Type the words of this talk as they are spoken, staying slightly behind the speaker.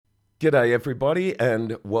G'day everybody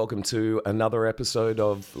and welcome to another episode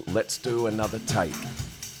of Let's Do Another Take.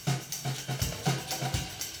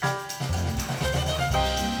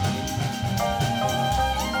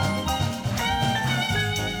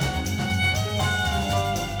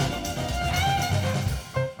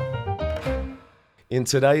 In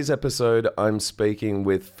today's episode, I'm speaking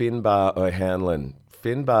with Finbar O'Hanlon.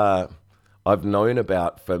 Finbar, I've known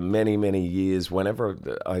about for many, many years. Whenever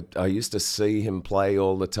I used to see him play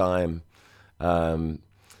all the time,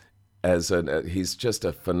 he's just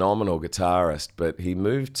a phenomenal guitarist. But he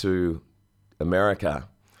moved to America,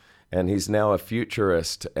 and he's now a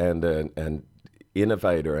futurist and an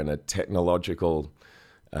innovator and a technological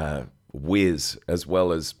whiz, as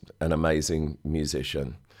well as an amazing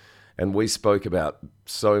musician. And we spoke about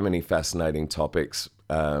so many fascinating topics.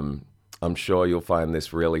 I'm sure you'll find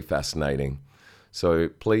this really fascinating. So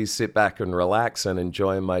please sit back and relax and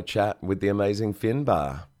enjoy my chat with the amazing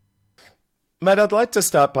Finbar. Mate, I'd like to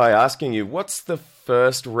start by asking you, what's the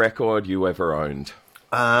first record you ever owned?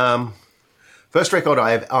 First record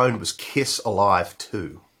I ever owned was Kiss Alive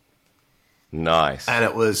 2. Nice. And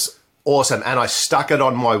it was awesome. And I stuck it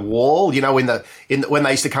on my wall. You know, when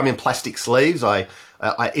they used to come in plastic sleeves,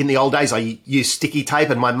 in the old days, I used sticky tape,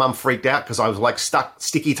 and my mum freaked out because I was like stuck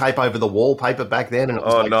sticky tape over the wallpaper back then. And it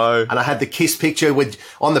was no! And I had the Kiss picture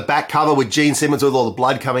on the back cover with Gene Simmons with all the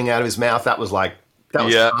blood coming out of his mouth. That was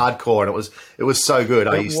hardcore, and it was so good.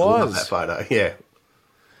 I used to love that photo. Yeah,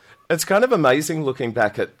 it's kind of amazing looking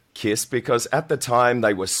back at Kiss because at the time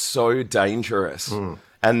they were so dangerous.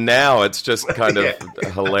 And now it's just kind of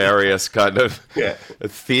hilarious, kind of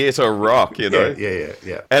theatre rock, you know?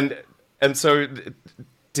 Yeah. And so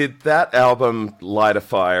did that album light a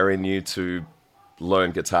fire in you to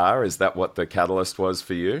learn guitar? Is that what the catalyst was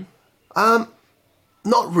for you? Not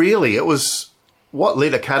really. It was what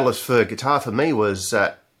lit a catalyst for guitar for me was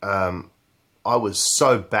that I was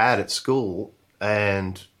so bad at school,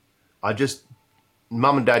 and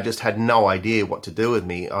Mum and Dad just had no idea what to do with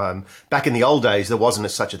me. Back in the old days, there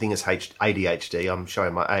wasn't such a thing as ADHD. I'm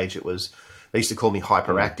showing my age. They used to call me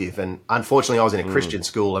hyperactive. And unfortunately, I was in a Christian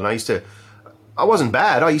school, and I wasn't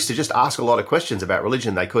bad. I used to just ask a lot of questions about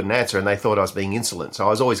religion they couldn't answer, and they thought I was being insolent. So I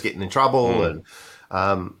was always getting in trouble.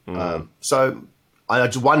 So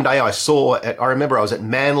one day I remember I was at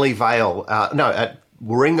Manly Vale, at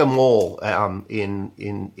Warringah Mall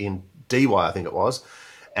in DY, I think it was.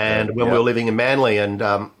 And when we were living in Manly, and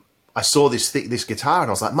I saw this guitar, and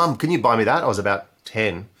I was like, Mum, can you buy me that? I was about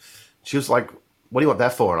 10. She was like, what do you want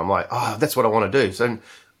that for? And I'm like, oh, that's what I want to do. So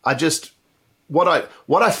what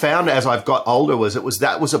I found as I've got older was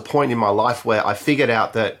that was a point in my life where I figured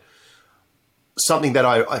out that something that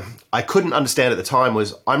I couldn't understand at the time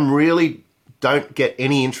was I'm really don't get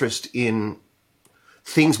any interest in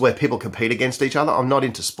things where people compete against each other. I'm not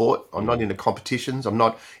into sport. I'm not into competitions.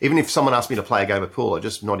 Even if someone asked me to play a game of pool, I'm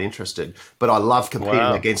just not interested. But I love competing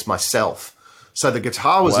against myself. So the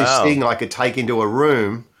guitar was this thing I could take into a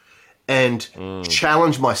room and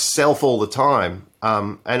challenge myself all the time.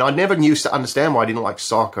 And I never used to understand why I didn't like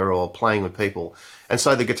soccer or playing with people. And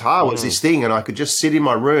so the guitar was this thing, and I could just sit in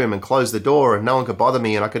my room and close the door and no one could bother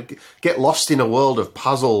me, and I could get lost in a world of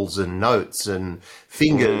puzzles and notes and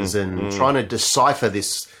fingers and trying to decipher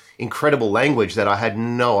this incredible language that I had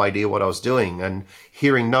no idea what I was doing, and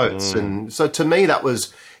hearing notes. And so to me,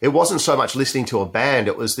 it wasn't so much listening to a band,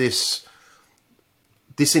 it was this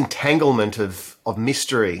entanglement of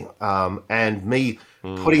mystery and me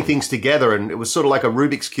putting things together. And it was sort of like a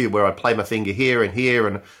Rubik's Cube where I'd play my finger here and here.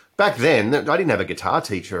 And back then, I didn't have a guitar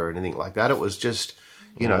teacher or anything like that. It was just,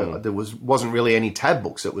 there wasn't really any tab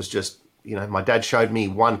books. It was just, my dad showed me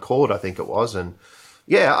one chord, I think it was. And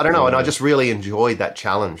I don't know. And I just really enjoyed that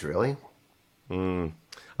challenge, really.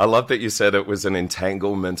 I love that you said it was an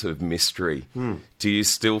entanglement of mystery. Do you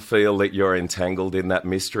still feel that you're entangled in that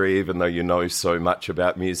mystery, even though you know so much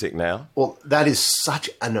about music now? Well, that is such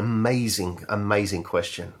an amazing, amazing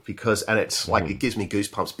question and it's like, it gives me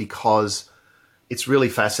goosebumps because it's really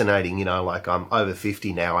fascinating. Like I'm over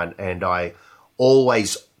 50 now and I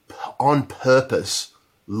always on purpose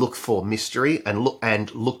look for mystery and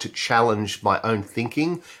look to challenge my own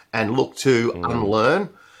thinking and look to unlearn.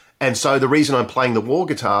 And so the reason I'm playing the war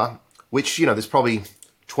guitar, which, there's probably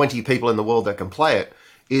 20 people in the world that can play it,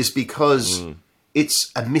 is because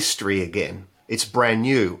it's a mystery again. It's brand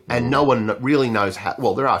new and no one really knows how.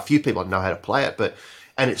 Well, there are a few people that know how to play it,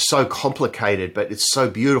 and it's so complicated, but it's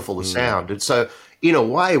so beautiful, the sound. And so in a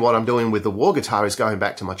way, what I'm doing with the war guitar is going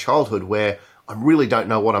back to my childhood where I really don't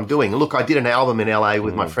know what I'm doing. Look, I did an album in LA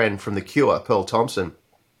with my friend from The Cure, Pearl Thompson.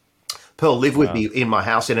 Pearl lived with me in my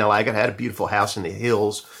house in LA. I had a beautiful house in the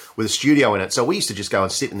hills with a studio in it. So we used to just go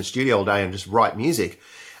and sit in the studio all day and just write music.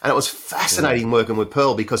 And it was fascinating working with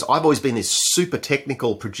Pearl because I've always been this super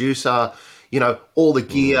technical producer, all the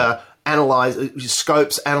gear, analyze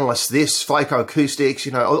scopes, analyze this,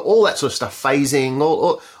 phycoacoustics, all that sort of stuff, phasing,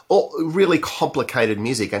 all really complicated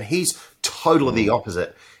music. And he's totally the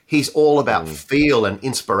opposite. He's all about feel and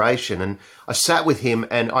inspiration. And I sat with him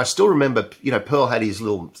and I still remember, Pearl had his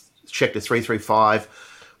little Schecter 335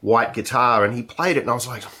 white guitar and he played it. And I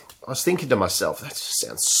was thinking to myself, that just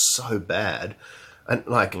sounds so bad. And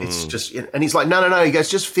it's just, and he's like, no. He goes,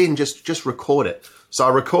 just Finn, just record it. So I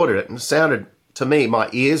recorded it and it sounded, to me, my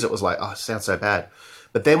ears, it was like, oh, it sounds so bad.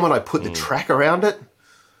 But then when I put the track around it,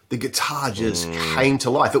 the guitar just came to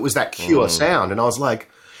life. It was that pure sound. And I was like,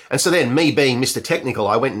 and so then me being Mr. Technical,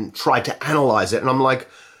 I went and tried to analyze it. And I'm like,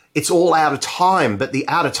 it's all out of time, but the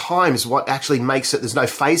out of time is what actually makes it, there's no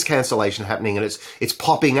phase cancellation happening and it's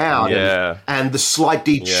popping out. And the slight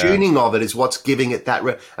detuning of it is what's giving it that,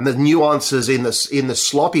 and the nuances in the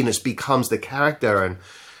sloppiness becomes the character.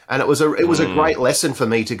 And it was a great lesson for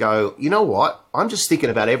me to go, you know what? I'm just thinking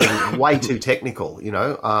about everything way too technical,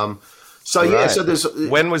 So there's...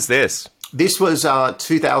 When was this? This was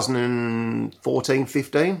 2014,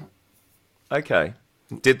 15. Okay.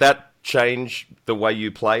 Did that change the way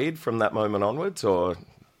you played from that moment onwards or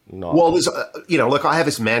not? Well, there's, look, I have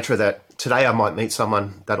this mantra that today I might meet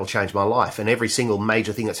someone that'll change my life. And every single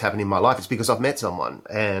major thing that's happened in my life is because I've met someone.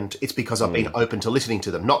 And it's because I've been open to listening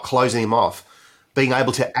to them, not closing them off, being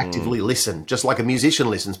able to actively listen, just like a musician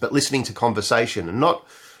listens, but listening to conversation and not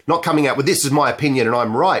coming out with this is my opinion and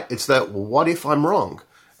I'm right. It's that, well, what if I'm wrong?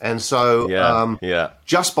 And so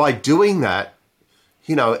just by doing that,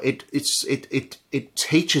 it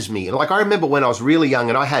teaches me. Like I remember when I was really young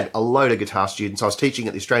and I had a load of guitar students. I was teaching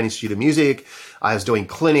at the Australian Institute of Music. I was doing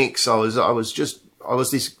clinics. I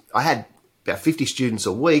had about 50 students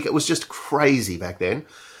a week. It was just crazy back then.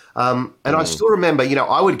 And I still remember,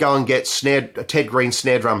 I would go and get Ted Green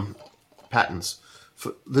snare drum patterns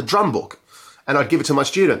for the drum book. And I'd give it to my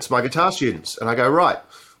students, my guitar students. And I go, right,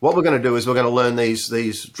 what we're going to do is we're going to learn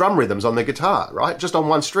these drum rhythms on the guitar, right? Just on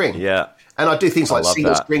one string. Yeah. And I do things like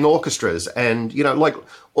single string orchestras and,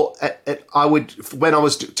 I would, when I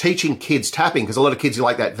was teaching kids tapping, because a lot of kids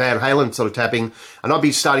like that Van Halen sort of tapping, and I'd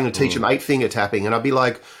be starting to teach them 8-finger tapping. And I'd be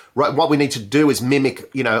like, right, what we need to do is mimic,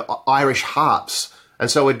 Irish harps. And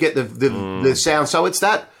so we'd get the sound. So it's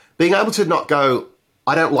that being able to not go,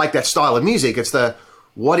 I don't like that style of music. It's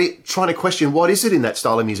trying to question what is it in that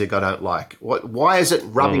style of music I don't like? Why is it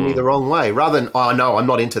rubbing me the wrong way? Rather than, oh no, I'm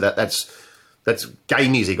not into that. That's gay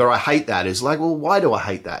music, or I hate that. Is like, well, why do I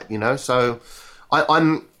hate that? So I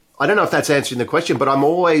don't know if that's answering the question, but I'm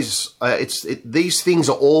always these things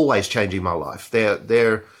are always changing my life.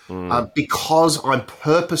 They're because I'm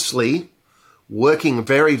purposely working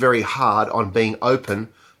very, very hard on being open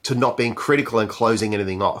to not being critical and closing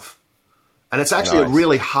anything off. And it's actually a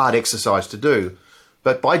really hard exercise to do.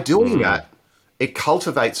 But by doing that, it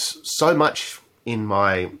cultivates so much in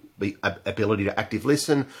my ability to active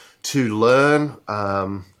listen, to learn.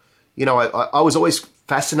 I was always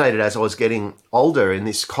fascinated as I was getting older in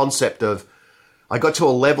this concept of, I got to a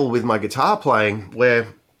level with my guitar playing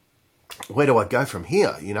where do I go from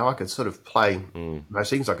here? I could sort of play most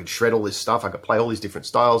things. I could shred all this stuff. I could play all these different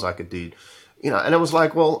styles. I could do, and it was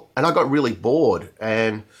like, well, and I got really bored.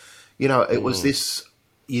 And, it was this,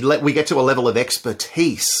 we get to a level of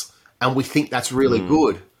expertise and we think that's really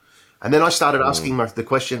good. And then I started asking the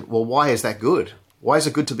question, well, why is that good? Why is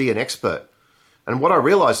it good to be an expert? And what I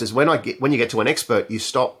realized is when you get to an expert, you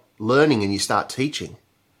stop learning and you start teaching.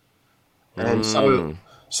 And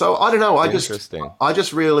so I don't know. I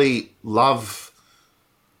just really love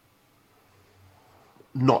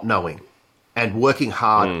not knowing and working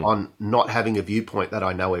hard on not having a viewpoint that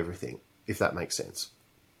I know everything, if that makes sense.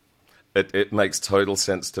 It makes total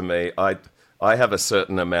sense to me. I have a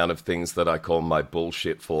certain amount of things that I call my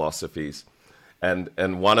bullshit philosophies. And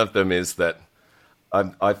one of them is that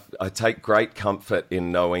I take great comfort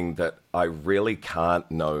in knowing that I really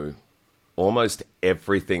can't know almost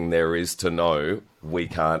everything there is to know. We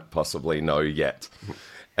can't possibly know yet.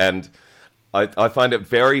 And I find it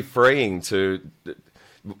very freeing to...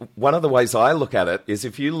 One of the ways I look at it is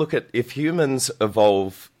if humans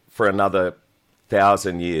evolve for another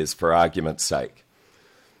 1,000 years, for argument's sake,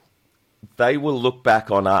 they will look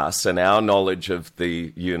back on us and our knowledge of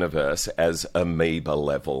the universe as amoeba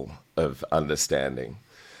level of understanding.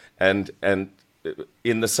 And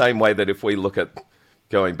in the same way that if we look at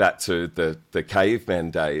going back to the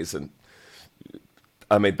caveman days, and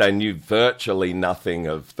I mean, they knew virtually nothing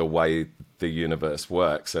of the way the universe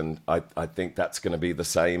works. And I think that's going to be the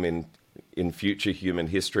same in future human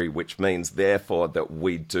history, which means therefore that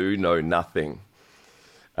we do know nothing,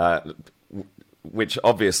 which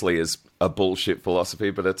obviously is a bullshit philosophy,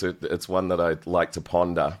 but it's one that I'd like to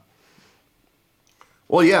ponder.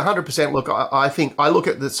 Well, yeah, 100%. Look, I think I look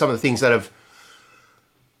at some of the things that have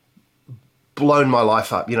blown my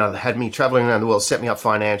life up, had me traveling around the world, set me up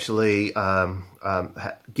financially,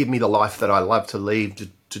 give me the life that I love to lead,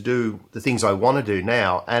 to do the things I want to do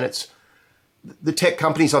now. And it's the tech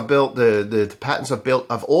companies I've built, the patents I've built,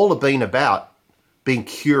 have all been about being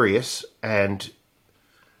curious and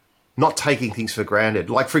not taking things for granted.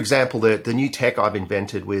 Like, for example, the new tech I've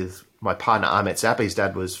invented with my partner, Ahmet Zappa. His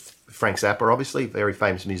dad was Frank Zappa, obviously, very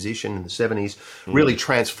famous musician in the 70s, really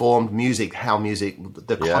transformed music,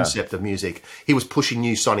 the concept of music. He was pushing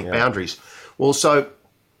new sonic boundaries. Well, so,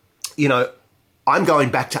 I'm going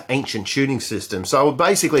back to ancient tuning systems. So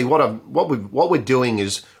basically what we're doing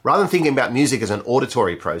is, rather than thinking about music as an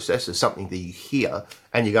auditory process, as something that you hear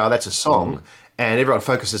and you go, oh, that's a song, and everyone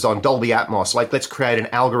focuses on Dolby Atmos, like let's create an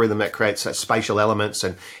algorithm that creates spatial elements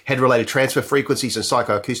and head-related transfer frequencies and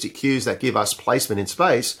psychoacoustic cues that give us placement in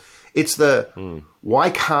space. It's why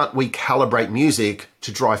can't we calibrate music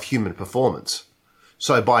to drive human performance?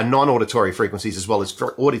 So by non-auditory frequencies as well as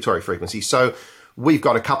auditory frequencies. So we've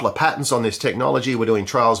got a couple of patents on this technology. We're doing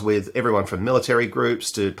trials with everyone from military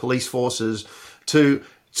groups to police forces to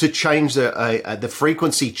change the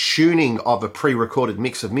frequency tuning of a pre-recorded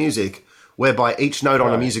mix of music, whereby each note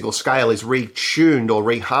on a musical scale is retuned or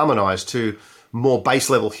reharmonized to more base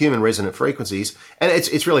level human resonant frequencies. And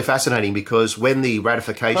it's really fascinating because when the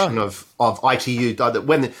ratification of ITU,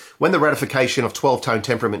 when the ratification of 12-tone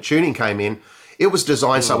temperament tuning came in, it was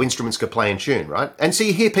designed so instruments could play and tune, right? And so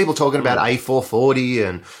you hear people talking about A440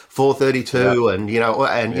 and 432 and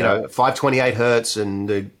 528 hertz and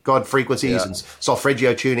the God frequencies and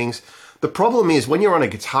solfeggio tunings. The problem is when you're on a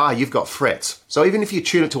guitar, you've got frets. So even if you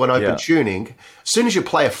tune it to an open tuning, as soon as you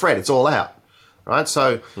play a fret, it's all out, right?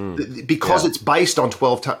 So because it's based on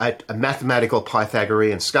a mathematical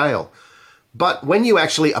Pythagorean scale. But when you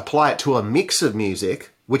actually apply it to a mix of music,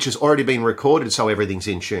 which has already been recorded so everything's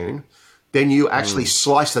in tune, then you actually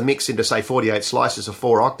slice the mix into, say, 48 slices of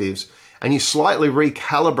 4 octaves, and you slightly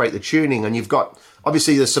recalibrate the tuning, and you've got,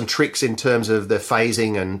 obviously there's some tricks in terms of the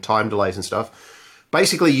phasing and time delays and stuff.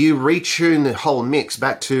 Basically, you retune the whole mix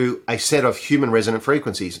back to a set of human resonant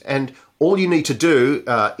frequencies, and all you need to do,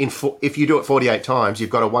 if you do it 48 times, you've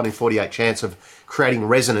got a 1 in 48 chance of creating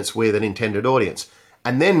resonance with an intended audience.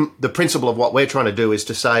 And then the principle of what we're trying to do is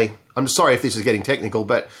to say, I'm sorry if this is getting technical,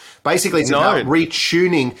 but basically it's about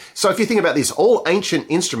retuning. So if you think about this, all ancient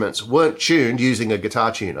instruments weren't tuned using a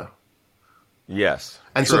guitar tuner. Yes.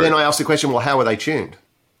 And so then I asked the question, well, how were they tuned?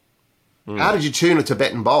 How did you tune a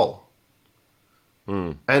Tibetan bowl?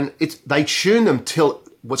 And they tune them till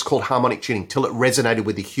what's called harmonic tuning, till it resonated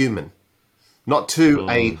with the human, not to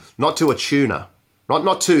a tuner,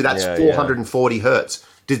 not to that's 440 hertz.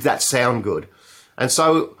 Did that sound good? And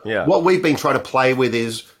so what we've been trying to play with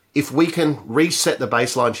is if we can reset the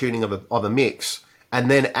baseline tuning of a mix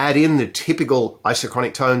and then add in the typical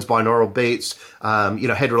isochronic tones, binaural beats,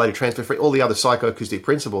 head-related transfer free, all the other psychoacoustic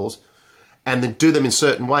principles, and then do them in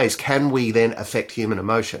certain ways, can we then affect human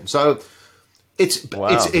emotion? So it's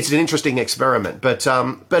an interesting experiment. But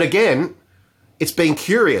again, it's being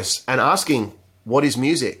curious and asking, what is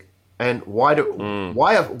music? And why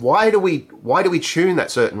do we tune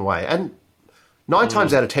that certain way? And 9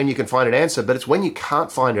 times out of 10, you can find an answer, but it's when you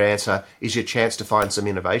can't find an answer is your chance to find some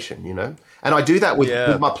innovation, And I do that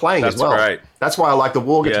with my playing as well. Great. That's why I like the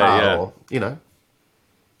war guitar,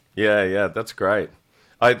 Yeah, that's great.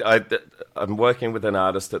 I'm working with an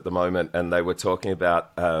artist at the moment, and they were talking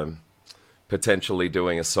about potentially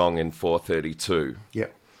doing a song in 432. Yeah.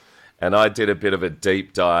 And I did a bit of a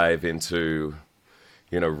deep dive into,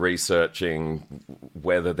 researching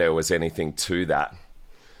whether there was anything to that.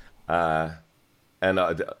 And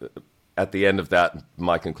at the end of that,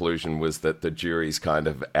 my conclusion was that the jury's kind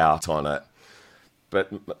of out on it.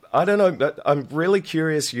 But I don't know. I'm really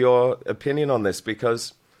curious your opinion on this,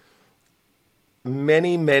 because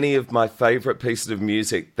many, many of my favorite pieces of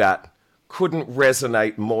music that couldn't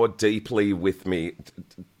resonate more deeply with me,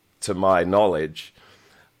 to my knowledge,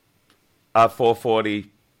 are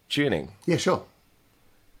 440 tuning. Yeah, sure.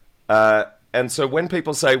 And so when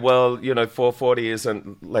people say, well, 440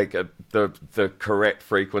 isn't like the correct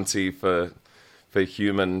frequency for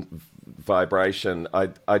human vibration,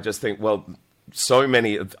 I just think, well, so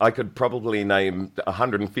many, I could probably name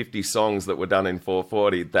 150 songs that were done in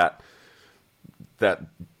 440 that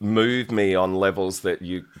move me on levels that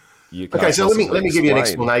you can't. Okay, so let me give you an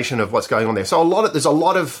explanation of what's going on there. So there's a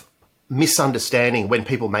lot of misunderstanding when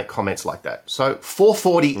people make comments like that. So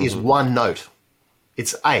 440 is one note.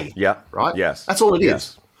 It's A, Yeah. right? Yes. That's all it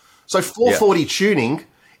is. So 440 tuning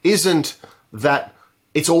isn't that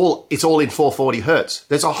it's all in 440 hertz.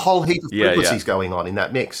 There's a whole heap of frequencies going on in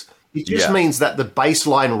that mix. It just means that the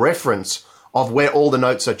baseline reference of where all the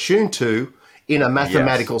notes are tuned to in a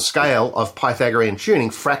mathematical scale of Pythagorean tuning,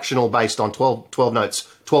 fractional based on 12 notes,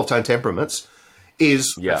 12 tone temperaments,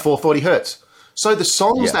 is 440 hertz. So the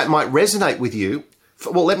songs that might resonate with you,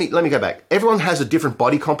 well, let me go back. Everyone has a different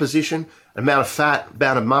body composition, amount of fat,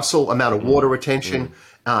 amount of muscle, amount of water retention,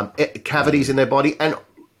 cavities in their body, and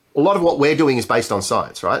a lot of what we're doing is based on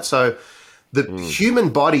science, right? So the human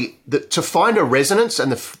body, to find a resonance,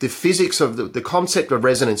 and the physics of the concept of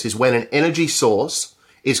resonance is when an energy source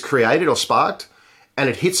is created or sparked, and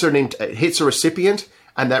it hits a recipient,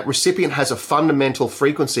 and that recipient has a fundamental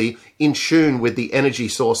frequency in tune with the energy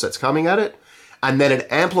source that's coming at it, and then it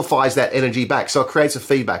amplifies that energy back. So it creates a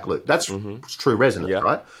feedback loop. That's true resonance,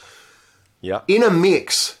 right? Yeah. In a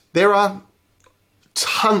mix, there's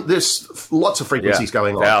lots of frequencies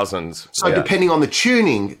going on. Thousands. So depending on the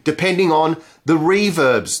tuning, depending on the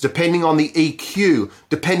reverbs, depending on the EQ,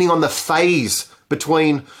 depending on the phase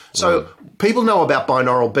between. So people know about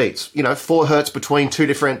binaural beats. 4 hertz between two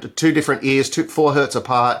different ears, 4 hertz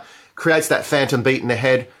apart, creates that phantom beat in the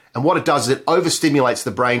head. And what it does is it overstimulates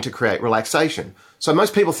the brain to create relaxation. So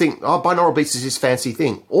most people think, binaural beats is this fancy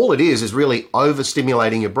thing. All it is really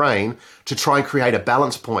overstimulating your brain to try and create a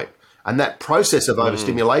balance point. And that process of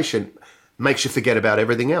overstimulation makes you forget about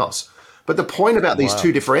everything else. But the point about these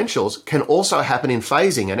two differentials can also happen in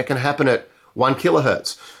phasing, and it can happen at 1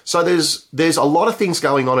 kilohertz. So there's a lot of things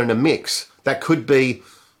going on in a mix that could be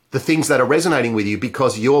the things that are resonating with you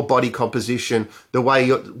because your body composition, the way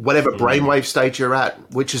whatever brainwave state you're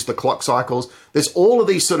at, which is the clock cycles. There's all of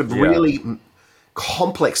these sort of really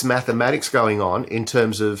complex mathematics going on in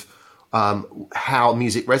terms of how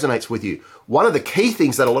music resonates with you. One of the key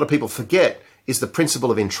things that a lot of people forget is the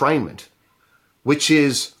principle of entrainment, which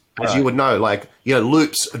is, as you would know,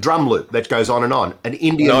 loops, a drum loop that goes on, an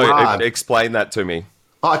Indian rag. Explain that to me.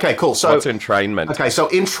 Oh, okay, cool. So what's entrainment? Okay, so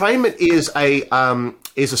entrainment is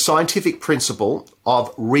a scientific principle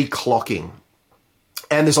of reclocking.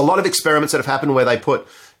 And there's a lot of experiments that have happened where they put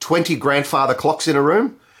 20 grandfather clocks in a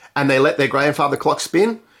room and they let their grandfather clock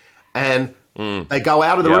spin, and they go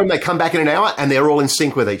out of the room, they come back in an hour, and they're all in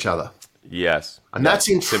sync with each other. Yes. And that's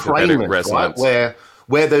entrainment, right?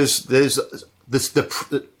 Where there's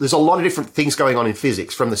a lot of different things going on in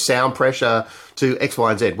physics, from the sound pressure to X,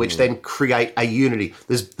 Y, and Z, which then create a unity.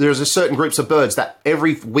 There's a certain groups of birds that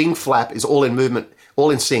every wing flap is all in movement,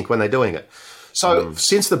 all in sync when they're doing it. So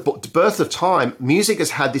since the birth of time, music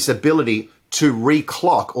has had this ability to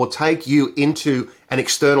reclock or take you into an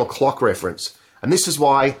external clock reference. And this is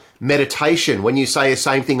why meditation, when you say the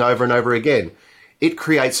same thing over and over again, it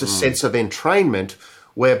creates a sense of entrainment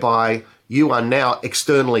whereby you are now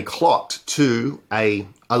externally clocked to a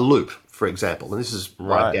loop, for example. And this is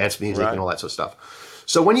like dance music and all that sort of stuff.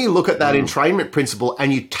 So when you look at that entrainment principle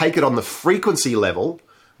and you take it on the frequency level,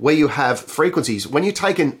 where you have frequencies, when you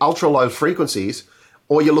take in ultra low frequencies,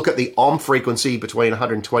 or you look at the Om frequency between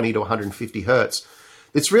 120 to 150 hertz,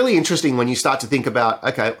 it's really interesting when you start to think about,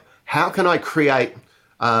 okay, how can I create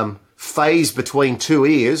phase between two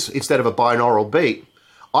ears instead of a binaural beat?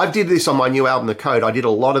 I did this on my new album, The Code. I did a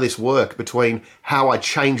lot of this work between how I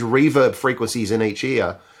change reverb frequencies in each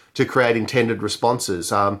ear to create intended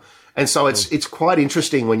responses. And so it's quite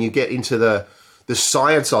interesting when you get into the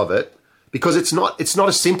science of it, because it's not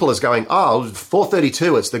as simple as going,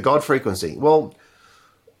 432, it's the God frequency. Well,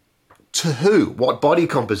 to who? What body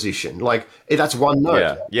composition? That's one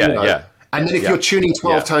note. Yeah. And then if you're tuning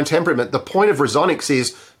 12-tone temperament, the point of resonics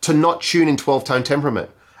is to not tune in 12-tone temperament.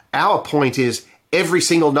 Our point is every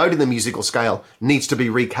single note in the musical scale needs to be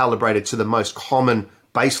recalibrated to the most common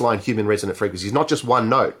baseline human resonant frequencies, not just one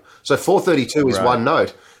note. So 432 is one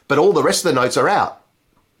note, but all the rest of the notes are out.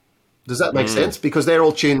 Does that make sense? Because they're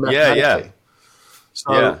all tuned mathematically. Yeah.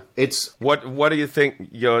 So it's... What do you think,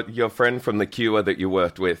 your friend from The Cure that you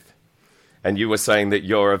worked with, and you were saying that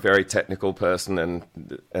you're a very technical person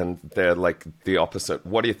and they're like the opposite.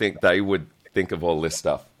 What do you think they would think of all this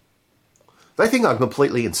stuff? They think I'm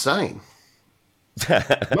completely insane.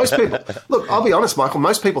 Most people... Look, I'll be honest, Michael,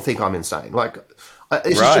 most people think I'm insane.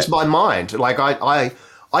 This is just my mind. I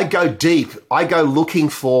go deep. I go looking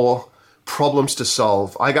for problems to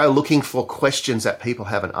solve. I go looking for questions that people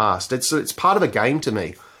haven't asked. It's part of a game to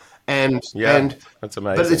me. And that's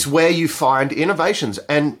amazing. But it's where you find innovations.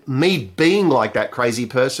 And me being like that crazy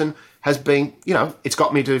person has been, it's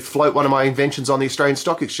got me to float one of my inventions on the Australian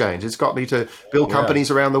Stock Exchange. It's got me to build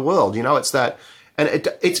companies around the world. It's that, and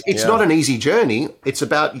it's not an easy journey. It's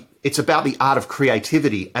about the art of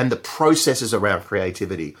creativity and the processes around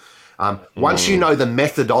creativity. Once you know the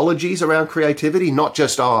methodologies around creativity, not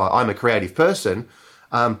just, I'm a creative person,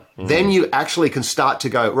 then you actually can start to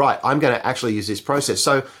go, right, I'm going to actually use this process.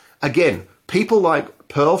 So again, people like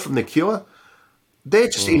Pearl from The Cure, they're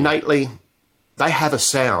just innately, they have a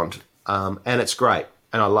sound, and it's great,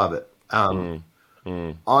 and I love it. I'm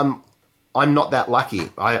not that lucky.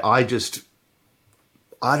 I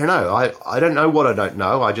don't know. I don't know what I don't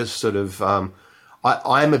know. I just sort of,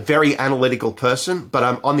 I am a very analytical person, but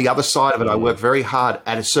I'm on the other side of it. I work very hard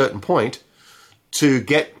at a certain point to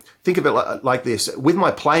think of it like this. With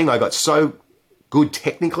my playing, I got so good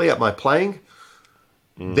technically at my playing.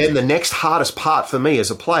 Then the next hardest part for me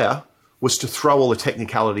as a player was to throw all the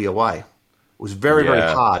technicality away. It was very, very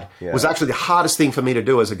hard. Yeah. It was actually the hardest thing for me to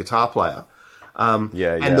do as a guitar player.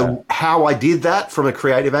 And how I did that from a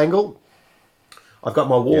creative angle, I've got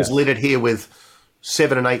my walls littered here with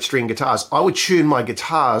 7 and 8 string guitars. I would tune my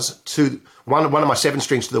guitars to one of my 7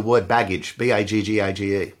 strings to the word baggage,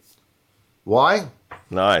 B-A-G-G-A-G-E. Why?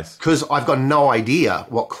 Nice. Because I've got no idea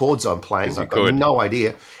what chords I'm playing. I've got no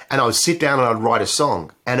idea. And I would sit down and I'd write a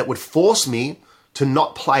song, and it would force me to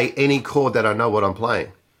not play any chord that I know what I'm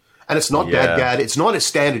playing. And it's not dad-gad. It's not a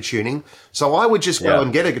standard tuning. So I would just go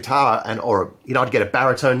and get a guitar I'd get a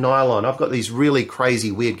baritone nylon. I've got these really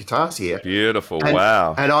crazy, weird guitars here. Beautiful.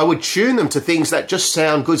 Wow. And I would tune them to things that just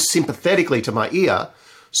sound good sympathetically to my ear.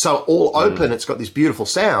 So all open, it's got this beautiful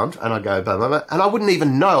sound. And I'd go, blah, blah, blah, and I wouldn't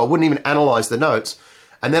even know. I wouldn't even analyze the notes.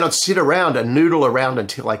 And then I'd sit around and noodle around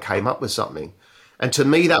until I came up with something. And to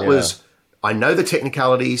me, that was, I know the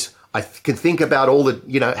technicalities. I can think about all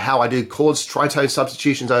the, how I do chords, tritone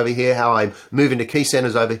substitutions over here, how I move into key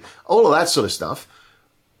centers over here, all of that sort of stuff.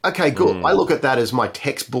 Okay, good. I look at that as my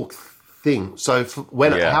textbook thing. So it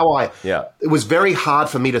was very hard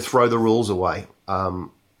for me to throw the rules away.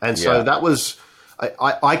 And so that was,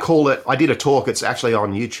 I call it, I did a talk, it's actually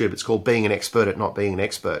on YouTube. It's called Being an Expert at Not Being an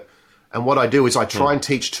Expert. And what I do is I try and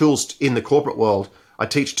teach tools in the corporate world. I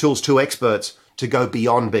teach tools to experts to go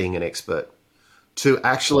beyond being an expert. To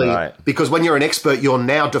actually, because when you're an expert, you're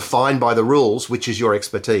now defined by the rules, which is your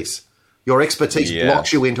expertise. Your expertise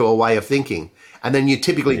blocks you into a way of thinking, and then you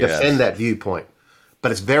typically defend that viewpoint.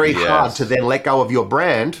 But it's very hard to then let go of your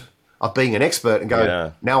brand of being an expert and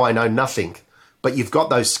go, now I know nothing. But you've got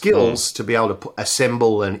those skills to be able to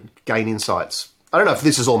assemble and gain insights. I don't know if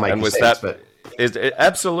this is all making sense, but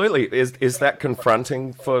absolutely. Is that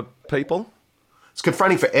confronting for people? It's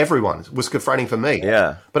confronting for everyone. It was confronting for me.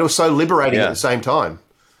 Yeah. But it was so liberating at the same time.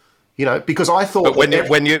 Because I thought...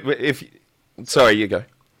 But sorry, you go.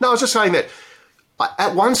 No, I was just saying that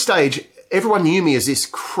at one stage, everyone knew me as this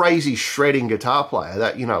crazy shredding guitar player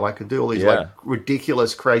that, I could do all these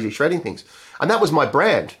ridiculous, crazy shredding things. And that was my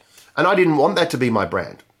brand. And I didn't want that to be my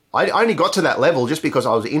brand. I only got to that level just because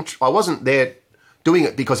I wasn't there doing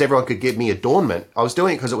it because everyone could give me adornment. I was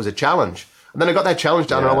doing it because it was a challenge. And then I got that challenge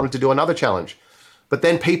done and I wanted to do another challenge. But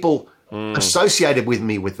then people associated with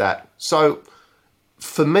me with that. So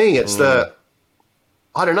for me, it's I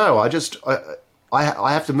don't know. I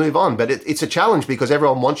have to move on. But it's a challenge because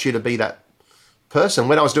everyone wants you to be that person.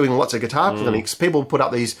 When I was doing lots of guitar clinics, people put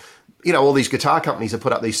up these, all these guitar companies have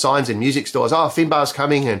put up these signs in music stores. Oh, Finbar's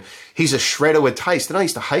coming and he's a shredder with taste. And I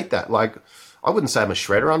used to hate that. Like, I wouldn't say I'm a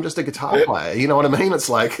shredder. I'm just a guitar player. You know what I mean? It's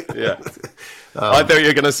like... I thought you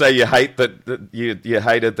were going to say you hated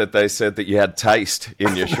that they said that you had taste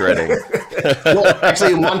in your shredding. Well,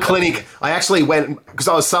 actually, in one clinic, I actually went, because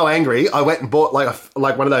I was so angry, I went and bought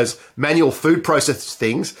like one of those manual food process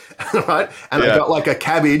things, right? And I got like a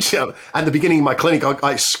cabbage. At the beginning of my clinic,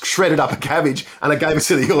 I shredded up a cabbage and I gave it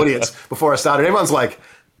to the audience before I started. Everyone's like,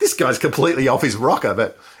 this guy's completely off his rocker.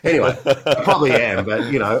 But anyway, I probably am, but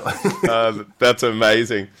That's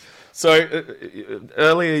amazing. So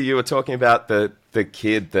earlier you were talking about the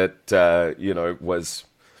kid that, was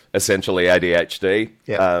essentially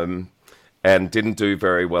ADHD and didn't do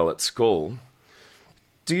very well at school.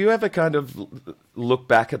 Do you ever kind of look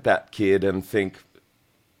back at that kid and think,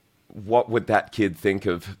 what would that kid think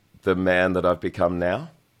of the man that I've become now?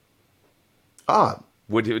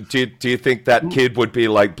 Do you think that kid would be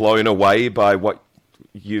like blown away by what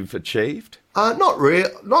you've achieved? Not really.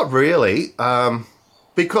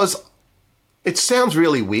 Because it sounds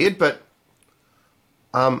really weird, but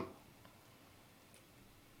I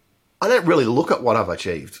don't really look at what I've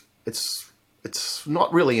achieved. It's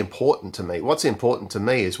not really important to me. What's important to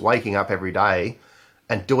me is waking up every day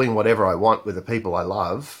and doing whatever I want with the people I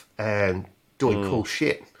love and doing cool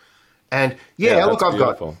shit. And Yeah, look, that's I've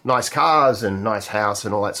beautiful. got nice cars and nice house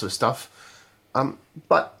and all that sort of stuff.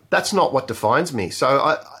 But that's not what defines me. So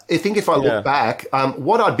I think if I Yeah. look back,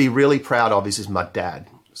 what I'd be really proud of is my dad.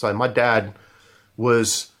 So my dad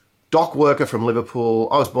was dock worker from Liverpool.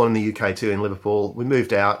 I was born in the UK too, in Liverpool. We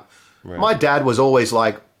moved out. Right. My dad was always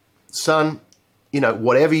like, son,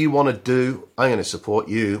 whatever you want to do, I'm going to support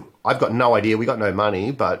you. I've got no idea. We got no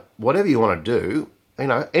money, but whatever you want to do,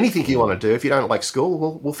 anything you want to do, if you don't like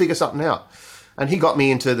school, we'll figure something out. And he got me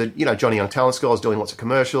into the, Johnny Young Talent School. I was doing lots of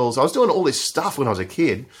commercials. I was doing all this stuff when I was a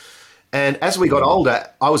kid. And as we got older,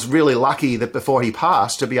 I was really lucky that before he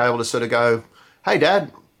passed to be able to sort of go, hey,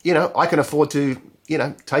 Dad, I can afford to,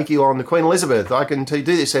 take you on the Queen Elizabeth. I can do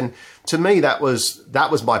this. And to me, that was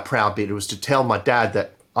my proud bit. It was to tell my dad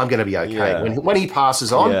that I'm going to be okay. Yeah. When he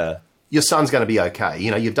passes on, Yeah. your son's going to be okay.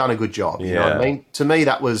 You've done a good job. You know what I mean? To me,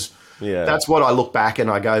 that was... Yeah. That's what I look back and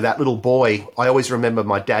I go, that little boy, I always remember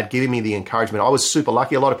my dad giving me the encouragement. I was super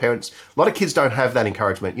lucky. A lot of kids don't have that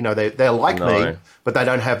encouragement. They're like me, but they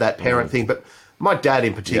don't have that parent thing. But my dad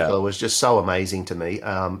in particular was just so amazing to me.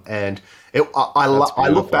 And I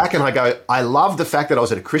look back and I go, I love the fact that I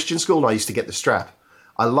was at a Christian school and I used to get the strap.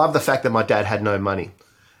 I love the fact that my dad had no money.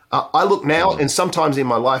 I look now, and sometimes in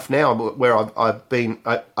my life now where I've been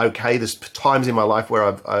okay, there's times in my life where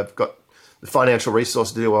I've got the financial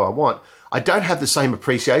resources to do what I want. I don't have the same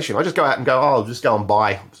appreciation. I just go out and go, I'll just go and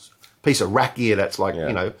buy a piece of rack gear that's like,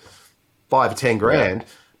 5 or 10 grand.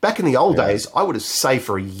 Back in the old days, I would have saved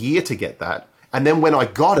for a year to get that. And then when I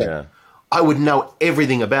got it, I would know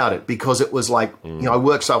everything about it because it was like, I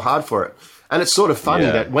worked so hard for it. And it's sort of funny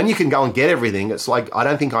that when you can go and get everything, it's like, I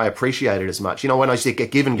don't think I appreciate it as much. When I used to get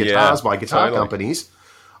given guitars by guitar companies,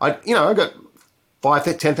 I got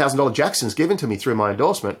 $10,000 Jacksons given to me through my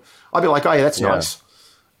endorsement. I'd be like, oh yeah, that's nice.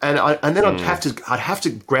 And then I'd have to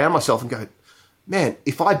ground myself and go, man,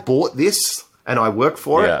 if I bought this and I worked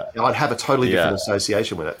for it, I'd have a totally different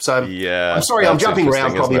association with it. So I'm sorry, I'm jumping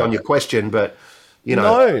around probably on your question, but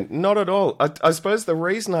No, not at all. I suppose the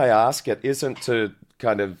reason I ask it isn't to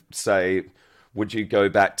kind of say, would you go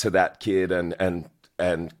back to that kid and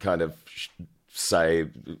kind of say,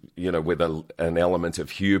 with an element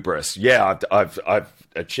of hubris, I've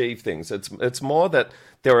achieved things. It's more that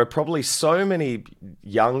there are probably so many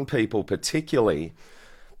young people, particularly,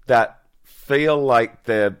 that feel like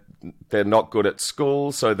they're not good at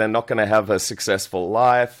school, so they're not going to have a successful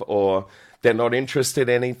life, or they're not interested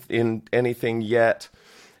in anything yet.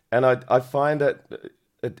 And I find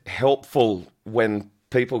it helpful when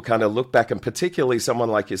people kind of look back, and particularly someone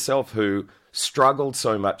like yourself who struggled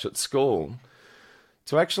so much at school,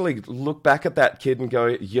 to actually look back at that kid and go,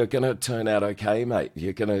 "You're going to turn out okay, mate.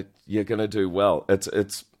 You're going to do well."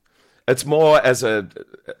 It's more as an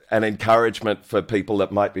encouragement for people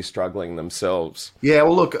that might be struggling themselves. Yeah,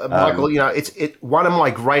 well, look, Michael, it's one of my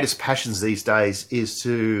greatest passions these days is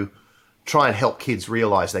to try and help kids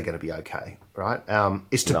realize they're going to be okay, right?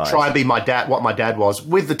 Is to try and be what my dad was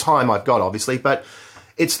with the time I've got, obviously. But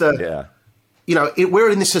it's we're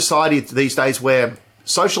in this society these days where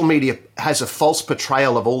social media has a false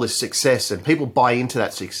portrayal of all this success and people buy into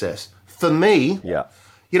that success. For me,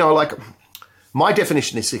 like my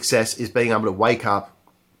definition of success is being able to wake up,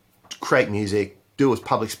 create music, do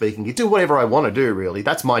public speaking, you do whatever I want to do, really.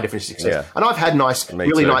 That's my definition of success. Yeah. And I've had nice,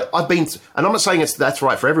 I've been, and I'm not saying that's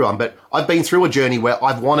right for everyone, but I've been through a journey where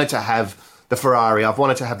I've wanted to have the Ferrari, I've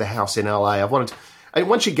wanted to have the house in LA, and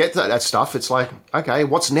once you get that stuff, it's like, okay,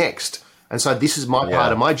 what's next? And so this is my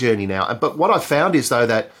part of my journey now. But what I've found is, though,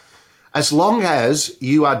 that as long as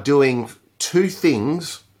you are doing two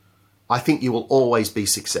things, I think you will always be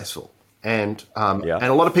successful. And and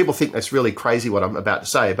a lot of people think that's really crazy what I'm about to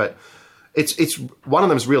say, but it's one of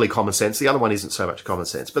them is really common sense. The other one isn't so much common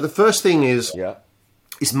sense. But the first thing is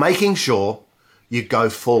making sure you go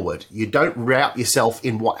forward. You don't route yourself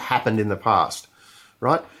in what happened in the past,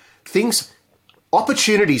 right?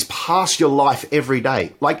 Opportunities pass your life every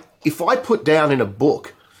day. Like if I put down in a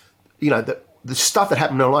book, the stuff that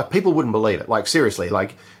happened in my life, people wouldn't believe it. Like seriously,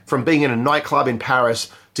 like from being in a nightclub in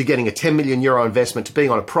Paris to getting a 10 million euro investment to being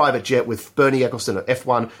on a private jet with Bernie Ecclestone at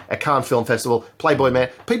F1 at Cannes Film Festival, Playboy Man.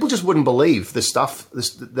 People just wouldn't believe the stuff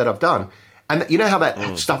that I've done. And you know how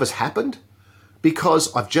that stuff has happened?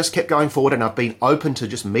 Because I've just kept going forward and I've been open to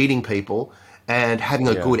just meeting people and having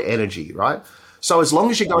a good energy, right? So as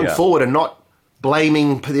long as you're going forward and not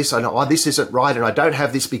blaming for this, this isn't right and I don't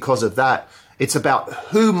have this because of that. It's about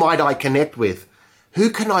who might I connect with? Who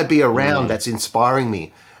can I be around that's inspiring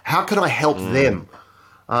me? How can I help them?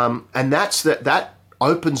 And that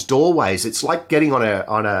opens doorways. It's like getting on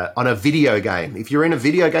a video game. If you're in a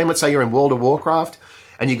video game, let's say you're in World of Warcraft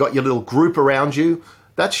and you got your little group around you,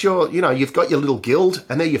 That's your, you've got your little guild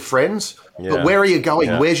and they're your friends. Yeah. But where are you going?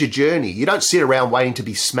 Yeah. Where's your journey? You don't sit around waiting to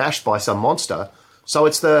be smashed by some monster. So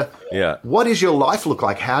it's what does your life look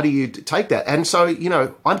like? How do you take that? And so,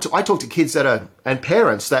 I talk to kids and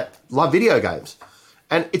parents that love video games.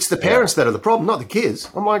 And it's the parents that are the problem, not the kids.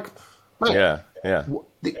 I'm like, mate,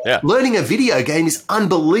 learning a video game is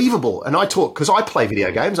unbelievable. And I talk, because I play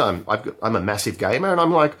video games. I'm a massive gamer.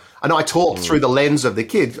 And I talk through the lens of the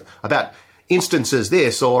kid about instances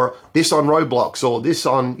this or this on Roblox or this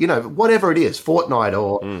on, whatever it is,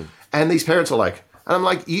 Fortnite and these parents are like, and I'm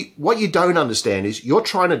like, what you don't understand is you're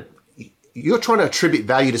trying to attribute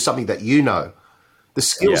value to something that the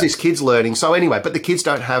skills this kid's learning. So anyway, but the kids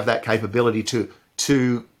don't have that capability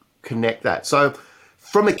to connect that. So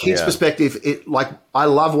from a kid's perspective, I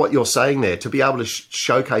love what you're saying there, to be able to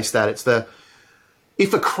showcase that. It's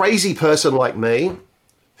if a crazy person like me,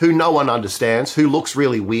 who no one understands, who looks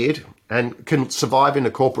really weird and can survive in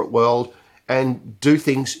the corporate world and do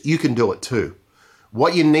things, you can do it too.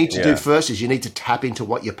 What you need to do first is you need to tap into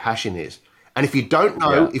what your passion is. And if you don't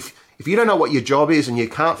know, if you don't know what your job is and you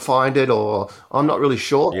can't find it, or I'm not really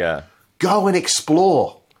sure, go and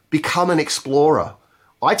explore. Become an explorer.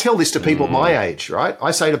 I tell this to people my age, right?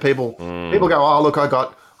 I say to people, people go, oh, look, I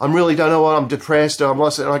really don't know what, I'm depressed, or I'm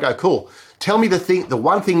lost. And I go, cool. Tell me the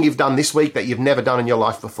one thing you've done this week that you've never done in your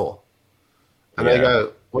life before. And they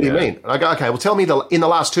go, what do you mean? And I go, okay, well, tell me in the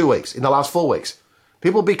last 2 weeks, in the last 4 weeks.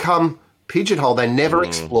 People become pigeonholed. They never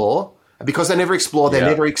explore. And because they never explore, they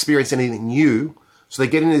never experience anything new. So they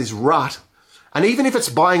get into this rut. And even if it's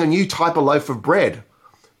buying a new type of loaf of bread,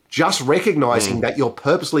 just recognizing that you're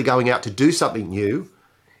purposely going out to do something new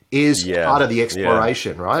is part of the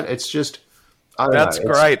exploration, right? It's just, that's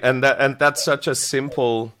great. And that's such a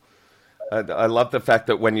simple, I love the fact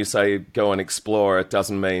that when you say go and explore, it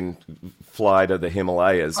doesn't mean fly to the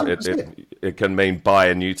Himalayas. It can mean buy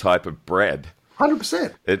a new type of bread.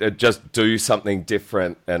 100%. It just do something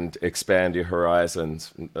different and expand your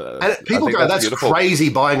horizons. And people go, that's beautiful. Crazy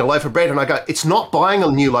buying a loaf of bread. And I go, it's not buying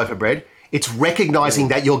a new loaf of bread. It's recognizing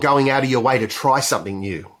that you're going out of your way to try something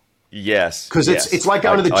new. Yes. Because it's like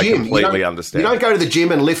going to the gym. I completely understand. You don't go to the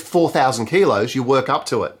gym and lift 4,000 kilos. You work up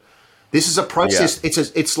to it. This is a process. Yeah.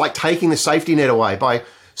 It's like taking the safety net away. By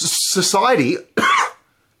society,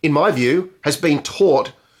 in my view, has been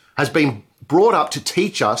brought up to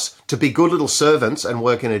teach us to be good little servants and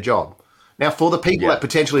work in a job. Now, for the people that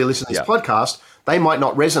potentially listen to this podcast, they might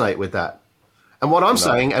not resonate with that. And what I'm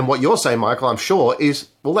saying, and what you're saying, Michael, I'm sure, is,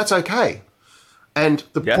 well, that's okay. And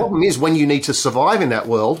the problem is, when you need to survive in that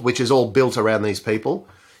world, which is all built around these people,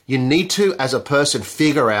 you need to, as a person,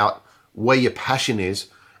 figure out where your passion is,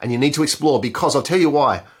 and you need to explore. Because I'll tell you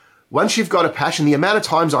why. Once you've got a passion, the amount of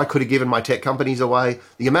times I could have given my tech companies away,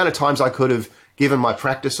 the amount of times I could have given my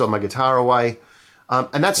practice or my guitar away,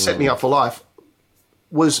 and that set me up for life,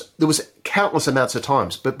 there was countless amounts of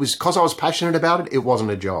times. But because I was passionate about it, it wasn't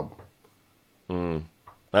a job.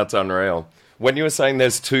 That's unreal. When you were saying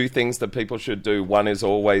there's two things that people should do, one is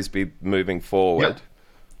always be moving forward.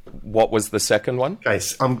 Yep. What was the second one? Okay,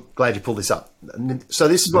 so I'm glad you pulled this up. So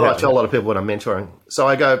this is what I tell a lot of people when I'm mentoring. So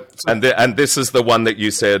I go... And this is the one that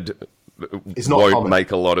you said won't make a lot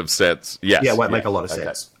make a lot of sense. Yes. Yeah, it won't make a lot of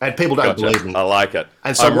sense. And people don't believe me. I like it.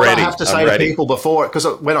 And so I have to say to people before, because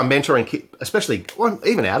when I'm mentoring, especially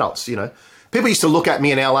even adults, people used to look at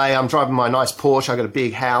me in LA. I'm driving my nice Porsche. I got a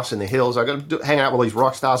big house in the hills. I got to hang out with all these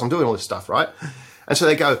rock stars. I'm doing all this stuff, right? And so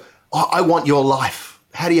they go, "Oh, I want your life.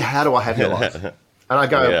 How do I have your life?" And I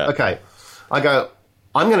go, "Okay." I go,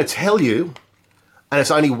 "I'm going to tell you, and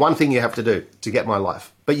it's only one thing you have to do to get my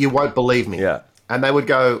life, but you won't believe me." Yeah. And they would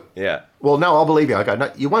go, "Well, no, I'll believe you." I go,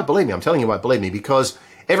 "No, you won't believe me. I'm telling you, won't believe me because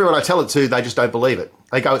everyone I tell it to, they just don't believe it.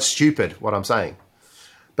 They go, it's stupid what I'm saying."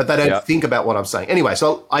 But they don't think about what I'm saying. Anyway,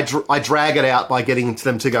 so I drag it out by getting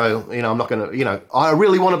them to go, I'm not going to, I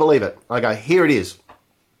really want to believe it. I go, here it is.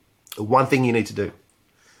 One thing you need to do.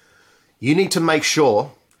 You need to make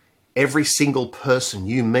sure every single person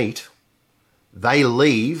you meet, they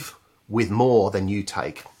leave with more than you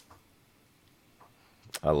take.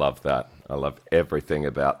 I love that. I love everything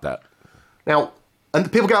about that. Now, and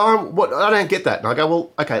people go, I don't get that. And I go,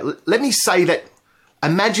 well, okay, let me say that.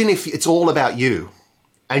 Imagine if it's all about you.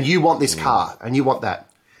 And you want this car, and you want that.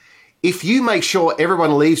 If you make sure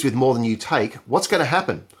everyone leaves with more than you take, what's going to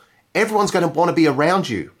happen? Everyone's going to want to be around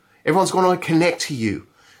you. Everyone's going to connect to you.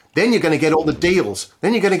 Then you're going to get all the deals.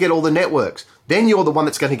 Then you're going to get all the networks. Then you're the one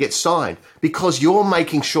that's going to get signed because you're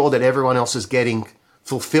making sure that everyone else is getting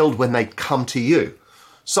fulfilled when they come to you.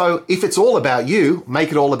 So if it's all about you, make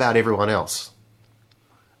it all about everyone else.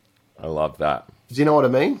 I love that. Do you know what I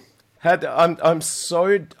mean?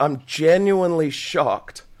 I'm genuinely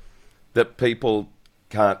shocked that people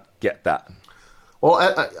can't get that. Well,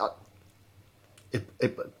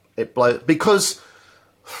 it blows because,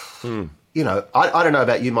 you know, I don't know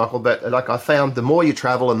about you, Michael, but like I found the more you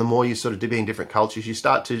travel and the more you sort of do be in different cultures, you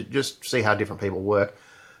start to just see how different people work.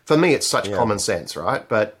 For me, it's such common sense, right?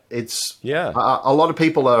 But it's a lot of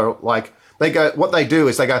people are like what they do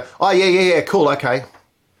is they go, oh yeah, cool, okay,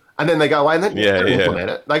 and then they go away and then implement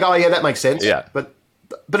it. They go, oh yeah, that makes sense, but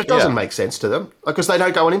it doesn't make sense to them because they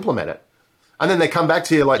don't go and implement it, and then they come back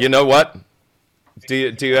to you like, you know what? Do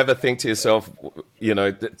you ever think to yourself, you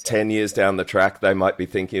know, 10 years down the track, they might be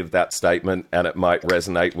thinking of that statement and it might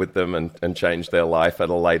resonate with them and change their life at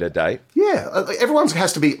a later date? Yeah, everyone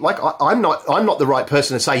has to be like, I'm not the right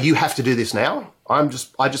person to say you have to do this now. I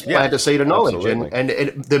just plant a seed of knowledge, and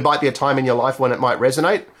there might be a time in your life when it might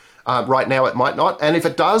resonate. Right now, it might not, and if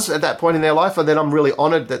it does at that point in their life, then I'm really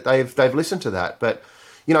honoured that they've listened to that. But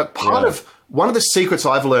you know, one of the secrets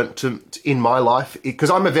I've learned in my life, because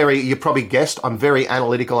you probably guessed, I'm very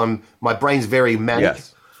analytical. My brain's very manic.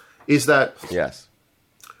 Is that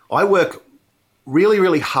I work really,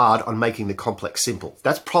 really hard on making the complex simple.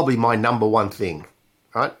 That's probably my number one thing,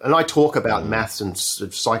 right? And I talk about maths and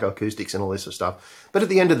psychoacoustics and all this sort of stuff. But at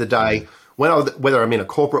the end of the day, whether I'm in a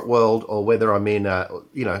corporate world or whether I'm in a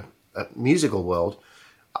musical world,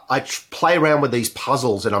 I play around with these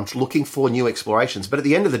puzzles and I'm looking for new explorations. But at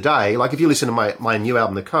the end of the day, like if you listen to my new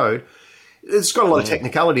album, The Code, it's got a lot of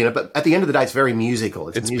technicality in it. But at the end of the day, it's very musical.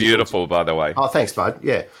 It's musical. Beautiful, by the way. Oh, thanks, bud.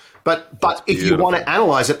 Yeah. But if you want to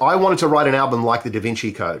analyze it, I wanted to write an album like the Da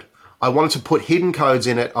Vinci Code. I wanted to put hidden codes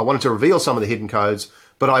in it. I wanted to reveal some of the hidden codes,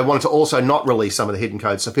 but I wanted to also not release some of the hidden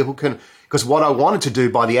codes so people can, because what I wanted to do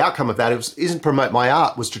by the outcome of that isn't promote my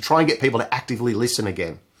art, was to try and get people to actively listen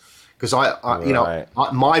again. Because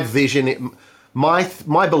my vision,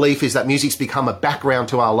 my belief is that music's become a background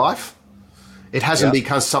to our life. It hasn't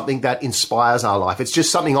become something that inspires our life. It's just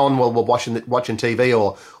something on while we're watching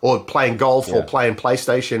TV or playing golf or playing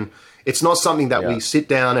PlayStation. It's not something that we sit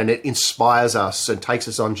down and it inspires us and takes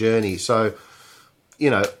us on journeys. So, you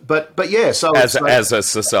know, but yeah. So as a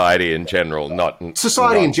society in general, not in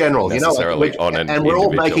general, necessarily, you know, and we're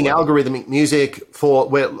all making algorithmic music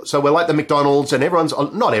we're like the McDonald's, and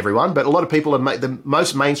not everyone, but a lot of people have made the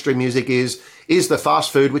most mainstream music is the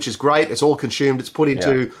fast food, which is great. It's all consumed. It's put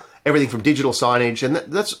into everything from digital signage, and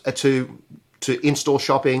that's to in-store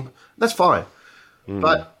shopping. That's fine.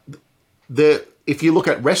 But if you look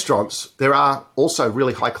at restaurants, there are also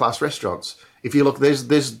really high-class restaurants. If you look, there's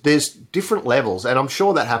different levels, and I'm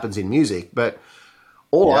sure that happens in music, but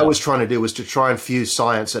all I was trying to do was to try and fuse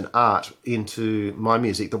science and art into my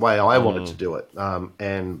music the way I wanted to do it.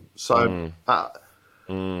 And so,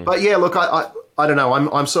 but yeah, look, I don't know.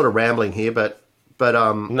 I'm sort of rambling here, but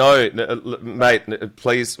no, mate,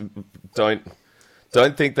 please don't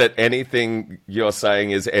think that anything you're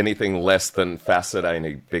saying is anything less than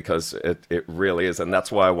fascinating, because it really is, and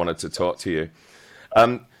that's why I wanted to talk to you.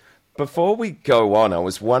 Before we go on, I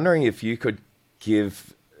was wondering if you could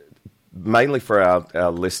give, mainly for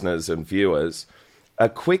our listeners and viewers, a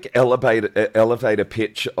quick elevator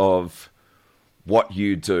pitch of what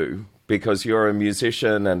you do, because you're a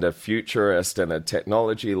musician and a futurist and a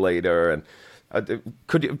technology leader. And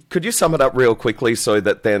could you sum it up real quickly so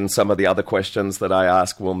that then some of the other questions that I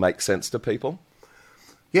ask will make sense to people?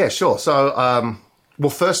 Yeah, sure. So, well,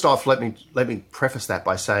 first off, let me preface that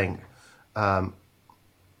by saying,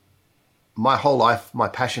 my whole life, my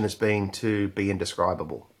passion has been to be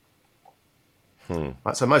indescribable.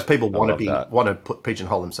 Right, so most people want to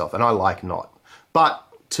pigeonhole themselves, and I like not. But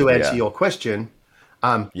to answer your question,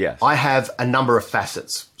 I have a number of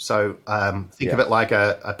facets. So think of it like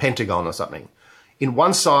a pentagon or something. In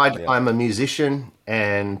one side, I'm a musician,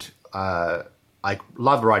 and I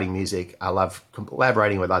love writing music. I love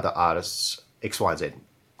collaborating with other artists, X, Y, Z.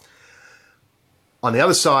 On the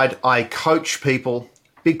other side, I coach people,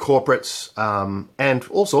 big corporates, and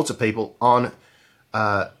all sorts of people on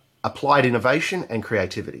applied innovation and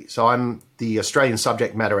creativity. So I'm the Australian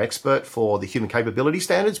subject matter expert for the Human Capability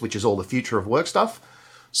Standards, which is all the future of work stuff.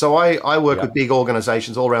 So I work with big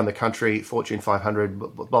organizations all around the country, Fortune 500,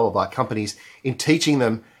 blah, blah, blah, companies, in teaching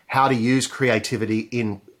them how to use creativity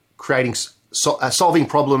in creating, solving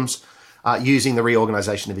problems using the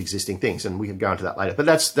reorganization of existing things. And we can go into that later. But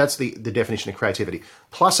that's the definition of creativity.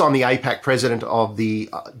 Plus, I'm the APAC president of the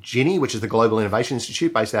GINI, which is the Global Innovation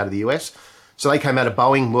Institute based out of the US. So they came out of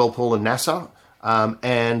Boeing, Whirlpool, and NASA.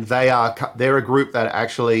 And they're a group that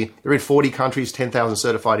they're in 40 countries, 10,000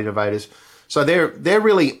 certified innovators. So they're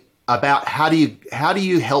really about how do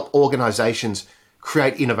you help organizations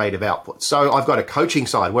create innovative output. So I've got a coaching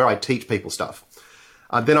side where I teach people stuff.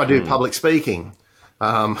 Then I do public speaking.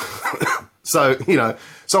 So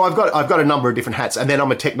I've got a number of different hats, and then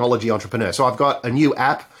I'm a technology entrepreneur. So I've got a new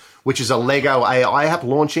app, which is a Lego AI app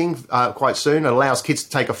launching quite soon. It allows kids to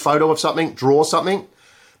take a photo of something, draw something.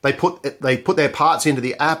 They put their parts into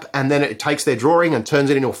the app, and then it takes their drawing and turns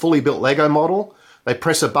it into a fully built Lego model. They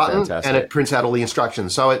press a button, Fantastic. and it prints out all the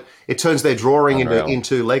instructions. So it turns their drawing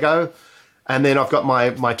into Lego. And then I've got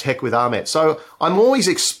my tech with Ahmet. So I'm always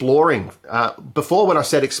exploring. Before, when I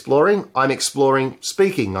said exploring, I'm exploring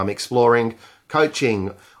speaking. I'm exploring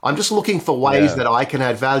coaching. I'm just looking for ways that I can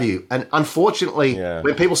add value. And unfortunately,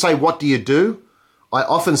 when people say, "What do you do?" I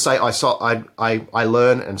often say, I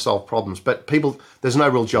learn and solve problems. But there's no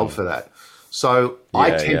real job for that. So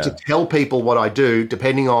I tend to tell people what I do,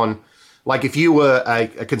 depending on, like, if you were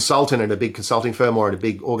a consultant at a big consulting firm or at a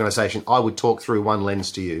big organization, I would talk through one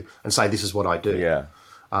lens to you and say, this is what I do. Yeah.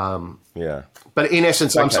 But in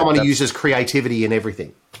essence, I'm someone who uses creativity in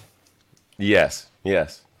everything. Yes.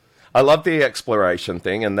 I love the exploration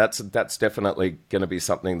thing, and that's definitely going to be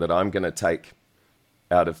something that I'm going to take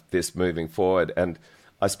out of this moving forward. And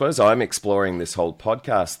I suppose I'm exploring this whole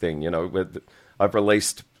podcast thing. I've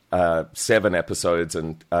released 7 episodes,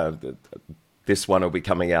 and this one will be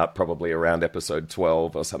coming out probably around episode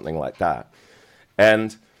 12 or something like that.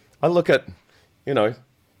 And I look at,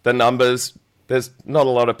 the numbers. There's not a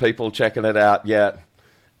lot of people checking it out yet.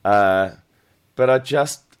 But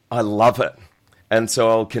I love it. And so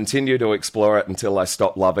I'll continue to explore it until I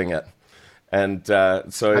stop loving it. And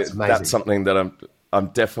so that's something that I'm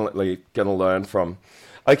definitely going to learn from.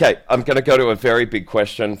 Okay, I'm going to go to a very big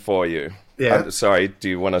question for you. Yeah. Sorry, do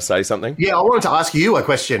you want to say something? Yeah, I wanted to ask you a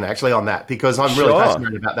question actually on that, because I'm really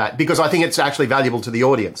fascinated about that, because I think it's actually valuable to the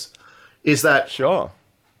audience. Is that Sure.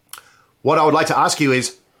 What I would like to ask you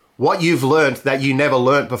is what you've learned that you never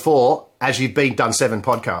learned before as you've done 7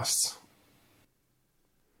 podcasts.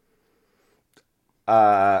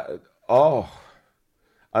 I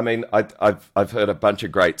mean, I've heard a bunch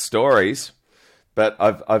of great stories, but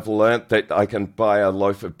I've learned that I can buy a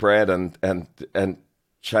loaf of bread and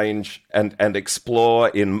change and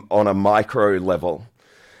explore on a micro level,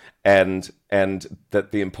 and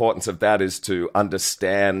that the importance of that is to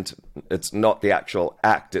understand. It's not the actual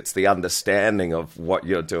act; it's the understanding of what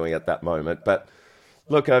you're doing at that moment. But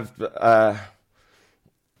look, that's a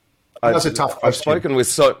tough question. I've spoken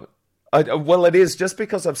with well, it is just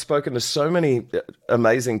because I've spoken to so many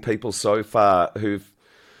amazing people so far who've.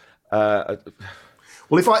 Well,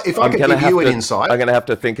 if I could give you an insight, I'm going to have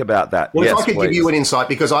to think about that. Well, yes, if I could please. give you an insight,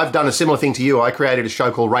 because I've done a similar thing to you. I created a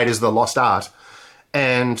show called Raiders of the Lost Art,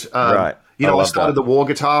 and right. I started the war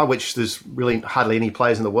guitar, which there's really hardly any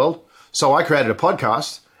players in the world. So I created a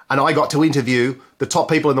podcast, and I got to interview the top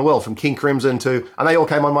people in the world, from King Crimson and they all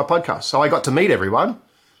came on my podcast. So I got to meet everyone,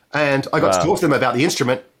 and I got to talk to them about the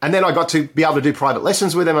instrument, and then I got to be able to do private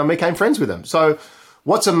lessons with them and became friends with them. So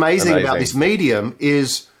what's amazing about this medium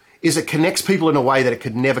is it connects people in a way that it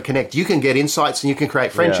could never connect. You can get insights and you can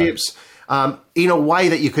create friendships in a way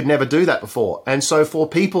that you could never do that before. And so for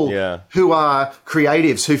people who are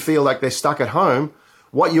creatives, who feel like they're stuck at home,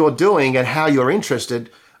 what you're doing and how you're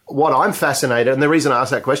interested, what I'm fascinated, and the reason I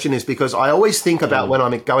ask that question is because I always think about when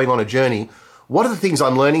I'm going on a journey, what are the things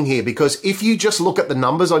I'm learning here? Because if you just look at the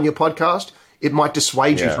numbers on your podcast, it might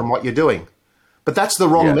dissuade you from what you're doing. But that's the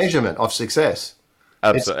wrong measurement of success.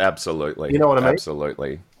 Absolutely. You know what I mean?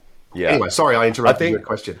 Absolutely. Yeah. Anyway, sorry, I interrupted your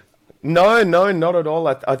question. No, not at all.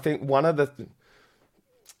 I think one of the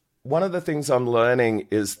things I'm learning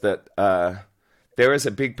is that there is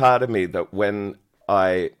a big part of me that when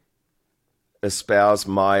I espouse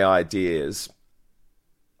my ideas,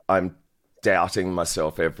 I'm doubting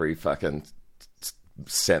myself every fucking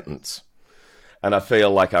sentence, and I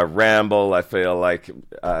feel like I ramble. I feel like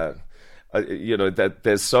that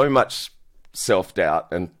there's so much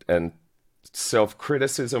self-doubt and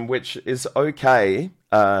self-criticism, which is okay,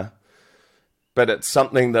 but it's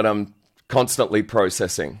something that I'm constantly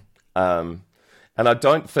processing. And I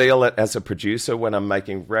don't feel it as a producer when I'm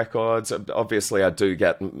making records. Obviously, I do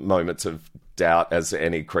get moments of doubt, as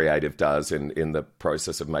any creative does in the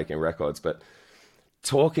process of making records. But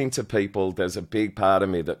talking to people, there's a big part of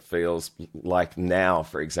me that feels like now,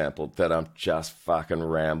 for example, that I'm just fucking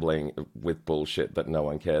rambling with bullshit that no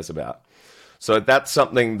one cares about. So that's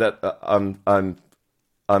something that I'm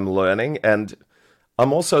learning, and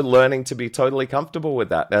I'm also learning to be totally comfortable with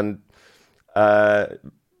that. And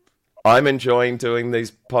I'm enjoying doing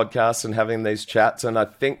these podcasts and having these chats, and I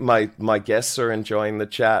think my guests are enjoying the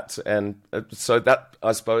chat. And so that,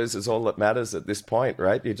 I suppose, is all that matters at this point,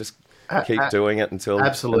 right? You just keep doing it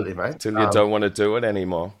Absolutely, mate. until you don't want to do it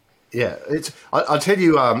anymore. Yeah, I'll tell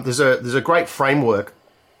you. There's a great framework.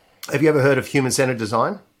 Have you ever heard of human-centered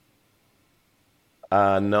design?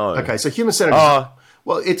 No. Okay, so human-centered design.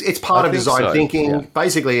 Well, it's part of design thinking. Yeah.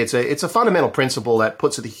 Basically, it's a fundamental principle that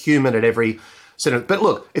puts the human at every center. But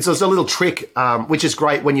look, it's a little trick, which is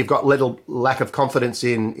great when you've got little lack of confidence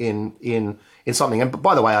in something. And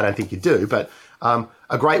by the way, I don't think you do. But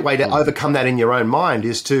a great way to overcome that in your own mind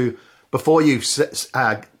is to, before you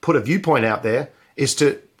put a viewpoint out there, is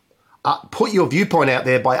to put your viewpoint out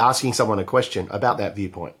there by asking someone a question about that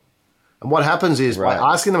viewpoint. And what happens is by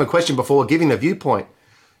asking them a question before giving the viewpoint,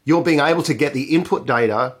 you're being able to get the input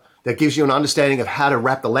data that gives you an understanding of how to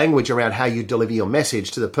wrap the language around how you deliver your message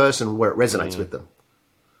to the person where it resonates with them.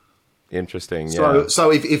 Interesting, yeah.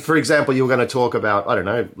 So if, for example, you were going to talk about, I don't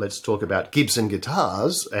know, let's talk about Gibson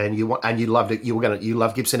guitars, and you love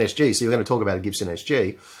Gibson SG, so you're going to talk about a Gibson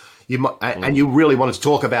SG. And you really wanted to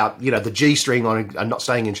talk about, the G string and not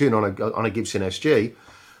staying in tune on a Gibson SG.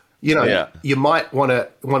 You might want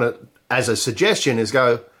to, as a suggestion, is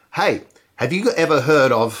go, hey, have you ever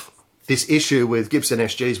heard of this issue with Gibson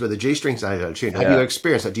SGs where the G strings are out of tune? Have you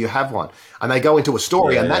experienced it? Do you have one? And they go into a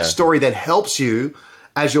story, and that story then helps you,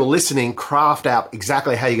 as you're listening, craft out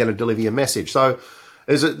exactly how you're going to deliver your message. So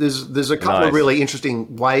there's a couple of really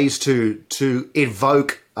interesting ways to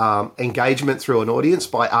evoke engagement through an audience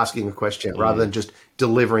by asking a question rather than just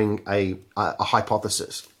delivering a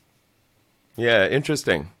hypothesis. Yeah,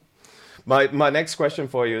 interesting. My next question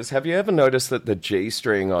for you is, have you ever noticed that the G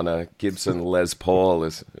string on a Gibson Les Paul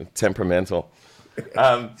is temperamental?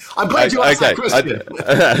 I'm glad you asked that question.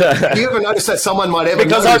 Have you ever noticed that someone might ever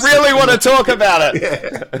Because notice I really want to talk about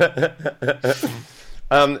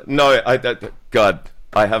it. No, God,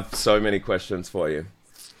 I have so many questions for you.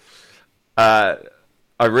 I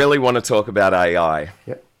really want to talk about AI.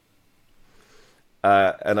 Yep.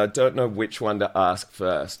 And I don't know which one to ask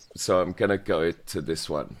first, so I'm going to go to this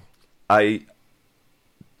one. Are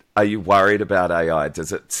you worried about AI?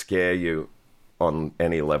 Does it scare you on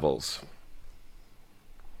any levels?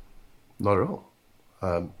 Not at all.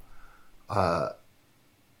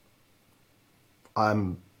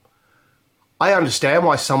 I understand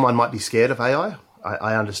why someone might be scared of AI.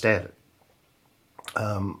 I understand it.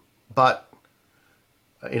 But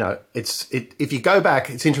if you go back,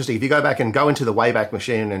 it's interesting. If you go back and go into the Wayback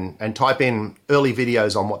Machine and type in early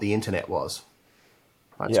videos on what the internet was,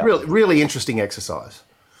 right? It's a really interesting exercise.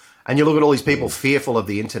 And you look at all these people fearful of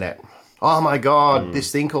the internet. Oh my God,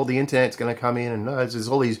 this thing called the internet's going to come in, and there's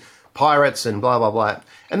all these pirates and blah, blah, blah.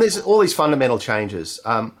 And there's all these fundamental changes.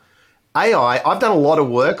 AI, I've done a lot of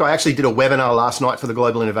work. I actually did a webinar last night for the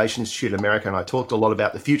Global Innovation Institute of America, and I talked a lot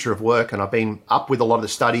about the future of work, and I've been up with a lot of the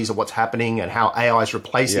studies of what's happening and how AI is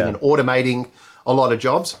replacing and automating a lot of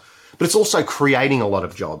jobs. But it's also creating a lot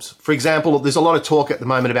of jobs. For example, there's a lot of talk at the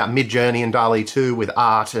moment about Midjourney and DALL-E 2 with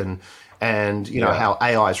art and how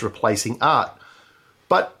AI is replacing art.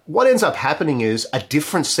 But what ends up happening is a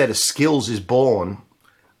different set of skills is born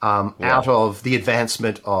out of the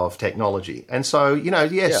advancement of technology. And so,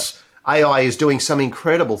 AI is doing some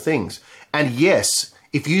incredible things. And yes,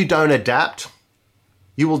 if you don't adapt,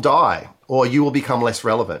 you will die or you will become less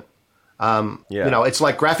relevant. It's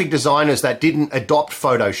like graphic designers that didn't adopt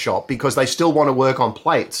Photoshop because they still want to work on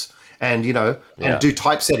plates and do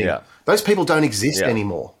typesetting. Yeah. Those people don't exist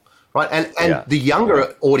anymore. Right. And the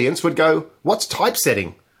younger audience would go, what's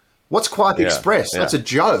typesetting? What's Quark Express? That's a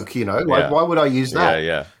joke, why would I use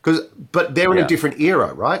that? But they're in a different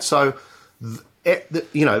era, right? So,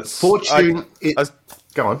 fortune...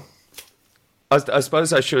 go on. I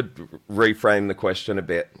suppose I should reframe the question a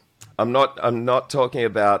bit. I'm not talking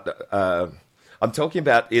about... I'm talking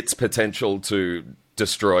about its potential to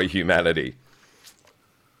destroy humanity.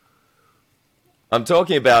 I'm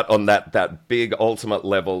talking about on that big ultimate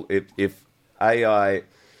level, if AI...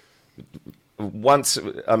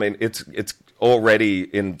 it's already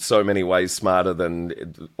in so many ways smarter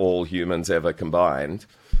than all humans ever combined.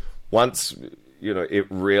 Once, it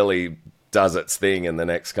really does its thing in the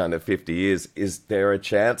next kind of 50 years, is there a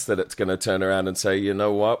chance that it's going to turn around and say, you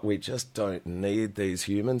know what, we just don't need these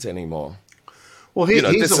humans anymore? Well,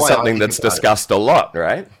 this is something that's discussed a lot,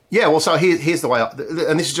 right? Yeah, well, so here's the way,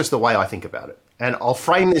 and this is just the way I think about it. And I'll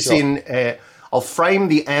frame this I'll frame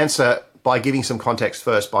the answer by giving some context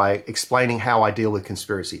first by explaining how I deal with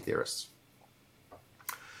conspiracy theorists.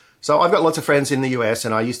 So I've got lots of friends in the US,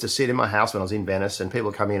 and I used to sit in my house when I was in Venice, and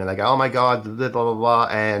people come in and they go, oh my God, blah, blah, blah, blah,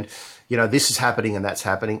 and, this is happening and that's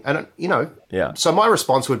happening. And, so my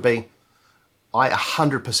response would be, I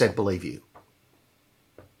 100% believe you.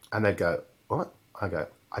 And they'd go, what? I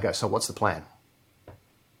go, so what's the plan?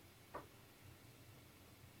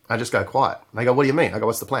 I just go quiet. And they go, what do you mean? I go,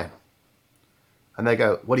 what's the plan? And they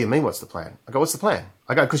go, what do you mean, what's the plan? I go, what's the plan?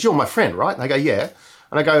 I go, because you're my friend, right? And they go, yeah.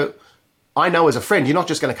 And I go, I know as a friend, you're not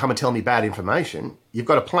just going to come and tell me bad information. You've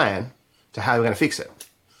got a plan to how you're going to fix it.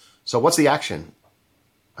 So what's the action?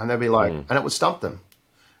 And they'll be like, and it would stump them.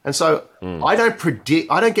 And so I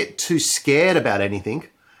don't get too scared about anything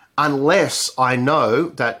unless I know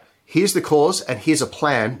that here's the cause and here's a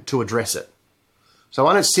plan to address it. So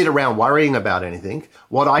I don't sit around worrying about anything.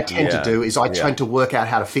 What I tend to do is I tend to work out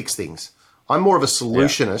how to fix things. I'm more of a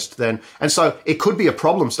solutionist than, and so it could be a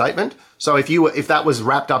problem statement. So if that was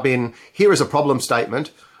wrapped up in, here is a problem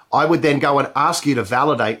statement, I would then go and ask you to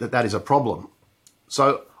validate that is a problem.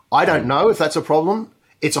 So I don't know if that's a problem.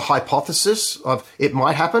 It's a hypothesis of it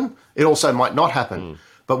might happen. It also might not happen.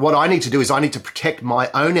 But what I need to do is I need to protect my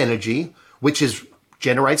own energy, which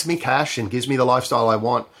generates me cash and gives me the lifestyle I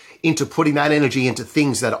want, into putting that energy into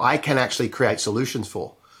things that I can actually create solutions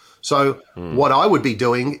for. So what I would be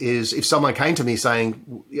doing is if someone came to me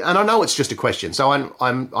saying, and I know it's just a question. So what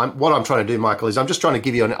I'm trying to do, Michael, is I'm just trying to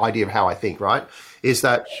give you an idea of how I think, right? Is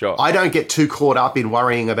that I don't get too caught up in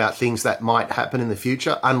worrying about things that might happen in the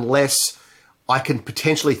future unless I can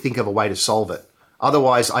potentially think of a way to solve it.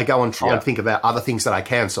 Otherwise, I go and try and think about other things that I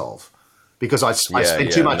can solve because I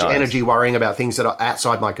spend too much energy worrying about things that are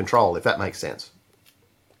outside my control, if that makes sense.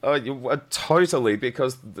 Totally,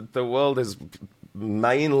 because the world is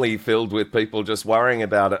mainly filled with people just worrying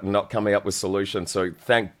about it and not coming up with solutions. So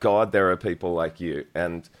thank God there are people like you.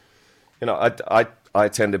 And, you know, I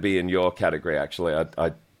tend to be in your category, actually.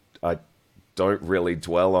 I don't really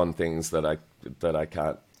dwell on things that I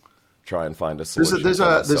can't try and find a solution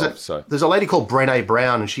there's a lady called Brené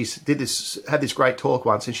Brown, and she had this great talk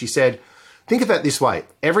once, and she said, think of it this way.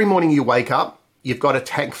 Every morning you wake up, you've got a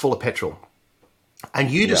tank full of petrol.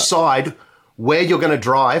 And you decide where you're going to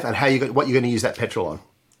drive and what you're going to use that petrol on.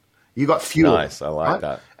 You got fuel. Nice, I like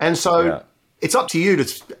that. And so it's up to you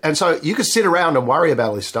and so you can sit around and worry about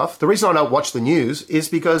all this stuff. The reason I don't watch the news is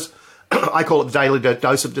because I call it the daily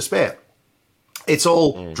dose of despair. It's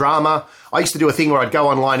all drama. I used to do a thing where I'd go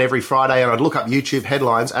online every Friday and I'd look up YouTube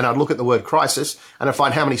headlines and I'd look at the word crisis and I'd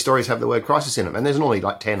find how many stories have the word crisis in them. And there's normally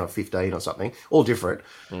like 10 or 15 or something, all different.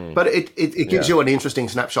 But it gives you an interesting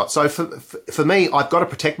snapshot. So for me, I've got to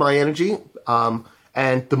protect my energy.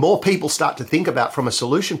 And the more people start to think about from a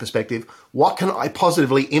solution perspective, what can I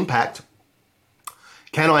positively impact?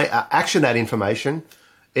 Can I action that information?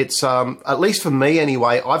 It's at least for me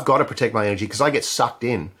anyway, I've got to protect my energy because I get sucked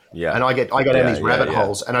in. Yeah. And I go down these rabbit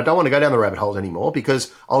holes, and I don't want to go down the rabbit holes anymore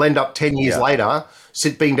because I'll end up 10 years later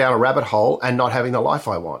being down a rabbit hole and not having the life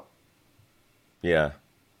I want. Yeah.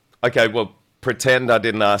 Okay, well, pretend I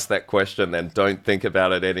didn't ask that question then. Don't think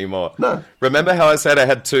about it anymore. No. Remember how I said I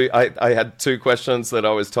had two questions that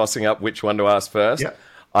I was tossing up which one to ask first? Yeah.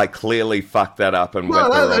 I clearly fucked that up and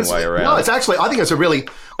went the wrong way around. No, it's actually, I think it's a really,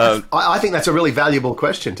 I think that's a really valuable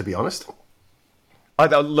question, to be honest.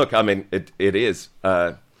 Look, I mean, it is.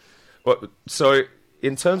 So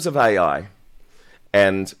in terms of AI,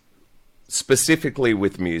 and specifically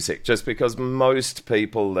with music, just because most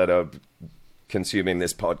people that are consuming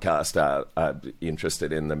this podcast are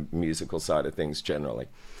interested in the musical side of things generally,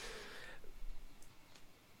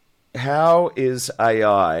 how is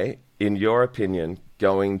AI, in your opinion,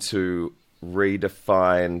 going to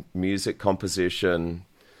redefine music composition,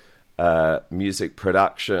 music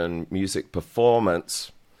production, music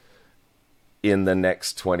performance in the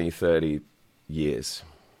next 20, 30 years?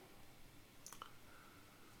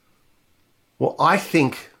 Well, I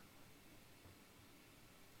think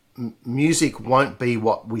music won't be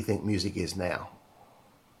what we think music is now.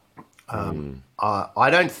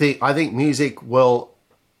 I think music will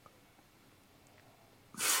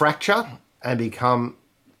fracture and become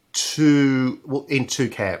in two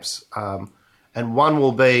camps. And one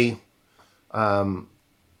will be the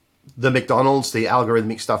McDonald's, the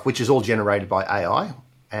algorithmic stuff, which is all generated by AI.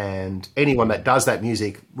 And anyone that does that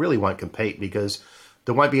music really won't compete because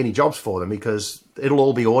there won't be any jobs for them because it'll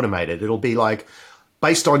all be automated. It'll be like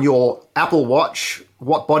based on your Apple Watch,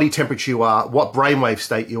 what body temperature you are, what brainwave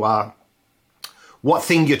state you are, what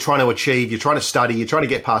thing you're trying to achieve, you're trying to study, you're trying to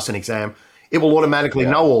get past an exam. It will automatically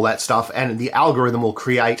know all that stuff, and the algorithm will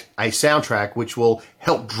create a soundtrack which will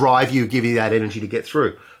help drive you, give you that energy to get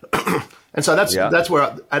through. And so that's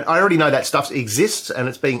where I already know that stuff exists and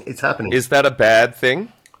it's happening. Is that a bad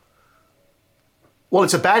thing? Well,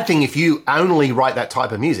 it's a bad thing if you only write that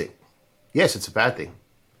type of music. Yes, it's a bad thing.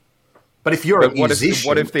 But if you're a musician,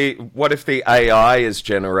 what if the AI is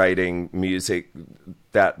generating music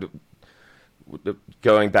that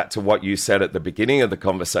going back to what you said at the beginning of the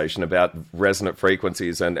conversation about resonant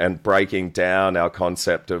frequencies and breaking down our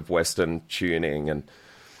concept of Western tuning and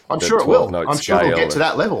I'm the sure it will. 12-note I'm sure scale we'll get to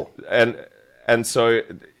that level. And so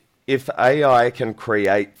if AI can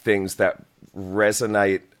create things that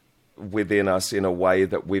resonate within us in a way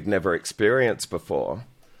that we've never experienced before,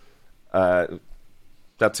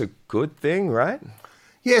 that's a good thing, right?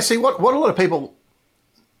 Yeah, see, what a lot of people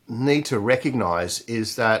need to recognize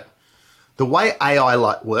is that the way AI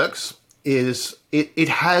works is it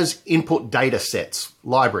has input data sets,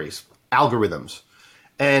 libraries, algorithms,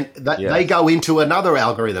 and they go into another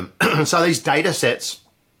algorithm. So these data sets,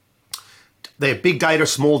 they're big data,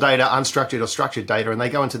 small data, unstructured or structured data, and they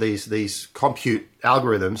go into these compute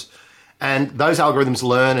algorithms, and those algorithms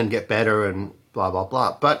learn and get better and blah, blah,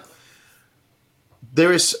 blah. But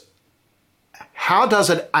how does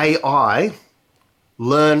an AI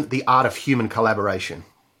learn the art of human collaboration?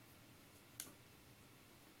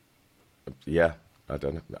 Yeah, I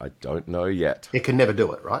don't know yet. It can never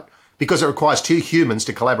do it, right? Because it requires two humans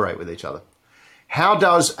to collaborate with each other. How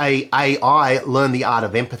does a AI learn the art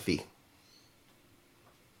of empathy?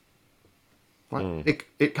 Right?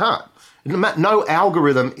 It can't. No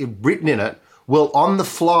algorithm written in it will on the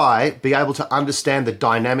fly be able to understand the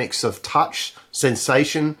dynamics of touch,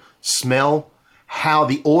 sensation, smell, how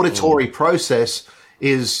the auditory process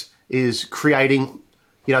is creating,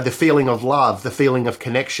 the feeling of love, the feeling of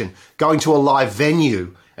connection, going to a live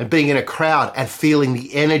venue and being in a crowd and feeling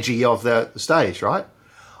the energy of the stage, right?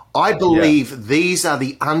 I believe these are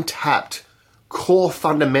the untapped core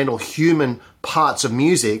fundamental human parts of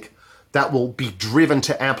music that will be driven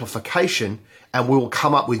to amplification, and we will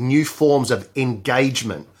come up with new forms of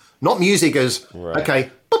engagement. Not music as, okay,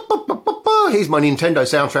 here's my Nintendo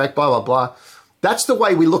soundtrack, blah, blah, blah. That's the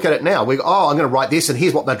way we look at it now. I'm going to write this, and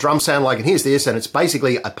here's what my drums sound like, and here's this, and it's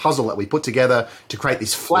basically a puzzle that we put together to create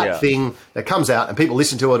this flat thing that comes out, and people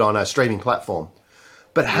listen to it on a streaming platform.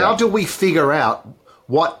 But how do we figure out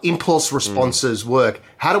what impulse responses work?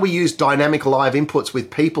 How do we use dynamic live inputs with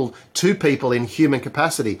people, to people in human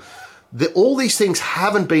capacity? All these things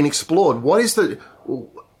haven't been explored.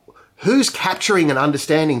 Who's capturing and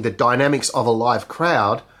understanding the dynamics of a live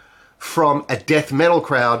crowd from a death metal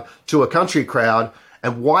crowd to a country crowd,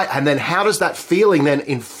 and why? And then how does that feeling then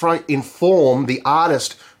inform the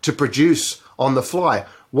artist to produce on the fly?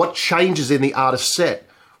 What changes in the artist's set?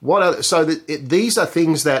 These are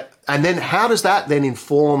things that, and then how does that then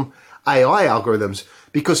inform AI algorithms?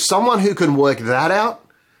 Because someone who can work that out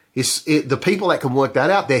the people that can work that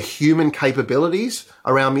out, their human capabilities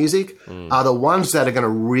around music are the ones that are going to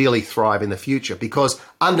really thrive in the future, because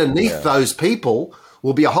underneath those people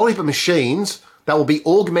will be a whole heap of machines that will be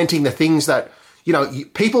augmenting the things that,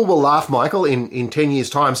 people will laugh, Michael, in 10 years'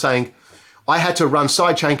 time saying, I had to run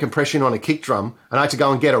sidechain compression on a kick drum and I had to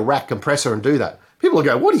go and get a rack compressor and do that. People will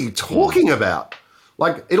go, what are you talking about?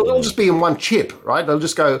 Like, it'll all just be in one chip, right? They'll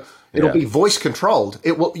just go, it'll be voice controlled.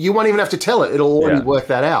 You won't even have to tell it. It'll already work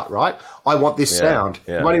that out, right? I want this sound.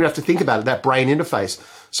 You won't even have to think about it, that brain interface.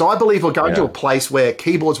 So I believe we're going to a place where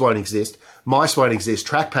keyboards won't exist, mice won't exist,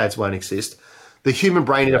 trackpads won't exist. The human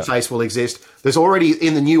brain interface will exist. There's already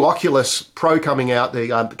in the new Oculus Pro coming out,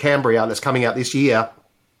 the Cambria that's coming out this year,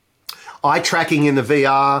 eye tracking in the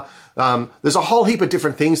VR. There's a whole heap of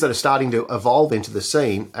different things that are starting to evolve into the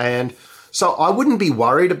scene. And so I wouldn't be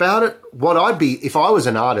worried about it. What I'd be, if I was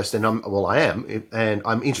an artist, and I am, and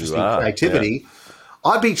I'm interested in creativity,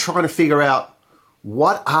 I'd be trying to figure out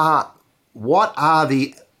what are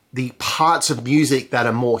the parts of music that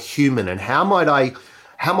are more human, and how might I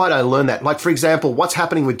learn that? Like, for example, what's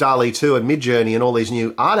happening with DALL-E 2 and Midjourney and all these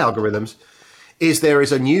new art algorithms is there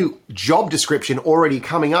is a new job description already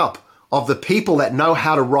coming up of the people that know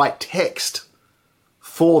how to write text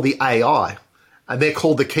for the AI, and they're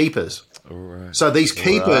called the keepers. Right. So these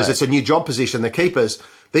keepers, it's a new job position, the keepers,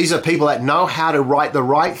 these are people that know how to write the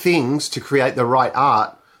right things to create the right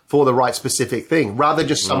art for the right specific thing, rather than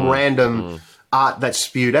just some random art that's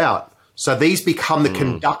spewed out. So these become the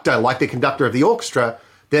conductor, like the conductor of the orchestra.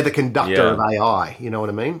 They're the conductor of AI, you know what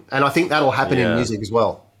I mean? And I think that'll happen in music as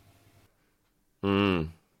well. I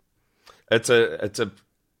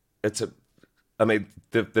mean,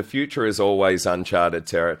 the future is always uncharted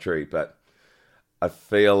territory, but I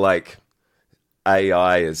feel like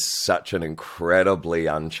AI is such an incredibly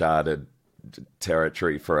uncharted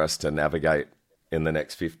territory for us to navigate in the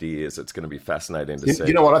next 50 years. It's going to be fascinating to see.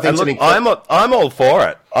 You know what I think? I'm all for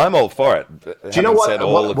it. I'm all for it. Do you know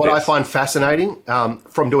what I find fascinating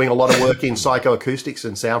from doing a lot of work in psychoacoustics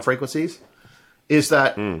and sound frequencies is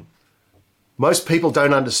that most people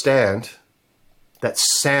don't understand that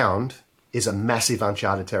sound is a massive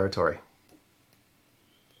uncharted territory.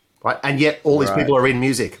 right? And yet all these people are in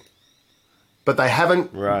music. But they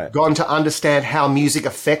haven't gone to understand how music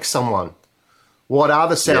affects someone. What are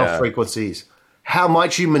the sound frequencies? How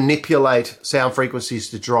might you manipulate sound frequencies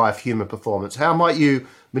to drive human performance? How might you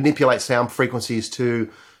manipulate sound frequencies to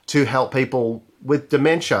help people with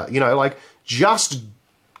dementia? You know, like just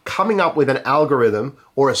coming up with an algorithm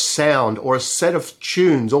or a sound or a set of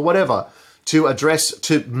tunes or whatever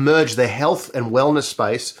to merge the health and wellness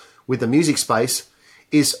space with the music space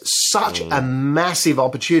is such a massive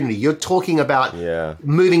opportunity. You're talking about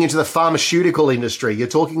moving into the pharmaceutical industry. You're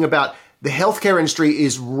talking about the healthcare industry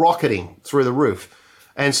is rocketing through the roof.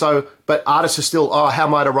 And so, but artists are still, how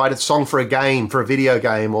might I write a song for a game, for a video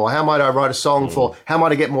game? Or how might I write a song for, how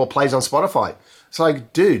might I get more plays on Spotify? It's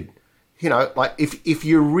like, dude, you know, like if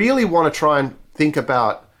you really want to try and think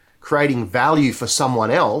about creating value for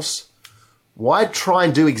someone else, why try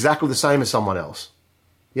and do exactly the same as someone else?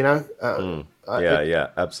 You know?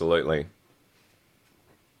 Absolutely.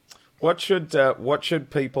 What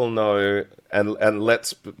should people know? And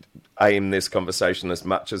let's aim this conversation as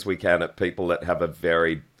much as we can at people that have a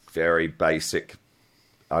very, very basic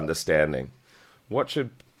understanding. What should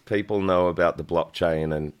people know about the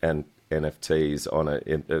blockchain and NFTs on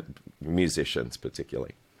musicians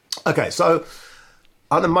particularly? Okay, so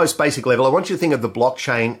on the most basic level, I want you to think of the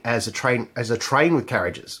blockchain as a train with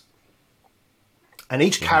carriages, and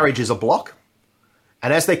each carriage is a block,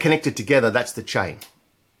 and as they're connected together, that's the chain.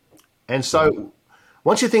 And so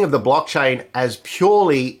once you think of the blockchain as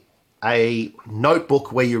purely a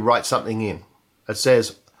notebook where you write something in, it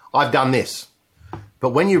says, I've done this. But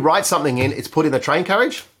when you write something in, it's put in the train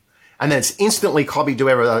carriage, and then it's instantly copied to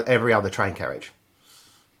every other train carriage.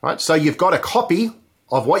 Right? So you've got a copy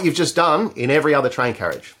of what you've just done in every other train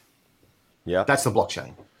carriage. Yeah. That's the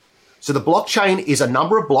blockchain. So the blockchain is a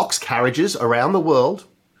number of blocks, carriages around the world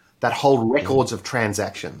that hold records of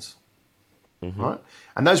transactions. Right?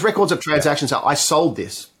 And those records of transactions are, I sold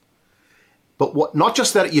this. But not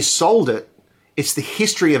just that you sold it, it's the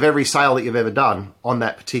history of every sale that you've ever done on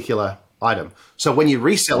that particular item. So when you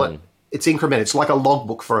resell it, it's incremented. It's like a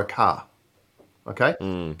logbook for a car. Okay?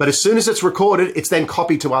 But as soon as it's recorded, it's then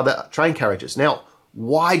copied to other train carriages. Now,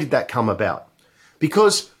 why did that come about?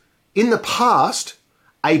 Because in the past,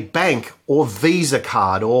 a bank or Visa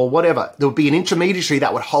card or whatever, there would be an intermediary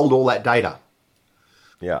that would hold all that data.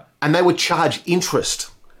 Yeah. And they would charge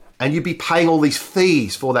interest. And you'd be paying all these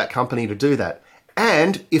fees for that company to do that.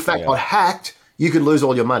 And if that got hacked, you could lose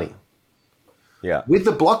all your money. Yeah. With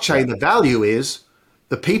the blockchain, the value is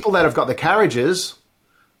the people that have got the carriages,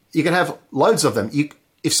 you can have loads of them.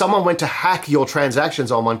 If someone went to hack your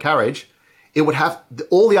transactions on one carriage, it would have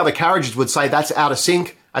all the other carriages would say that's out of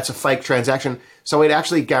sync, that's a fake transaction. So it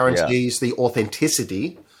actually guarantees the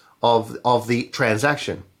authenticity of the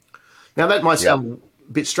transaction. Now that might sound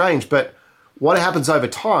a bit strange, but what happens over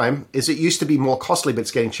time is it used to be more costly, but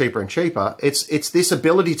it's getting cheaper and cheaper. It's this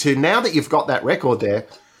ability to, now that you've got that record there,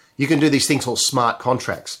 you can do these things called smart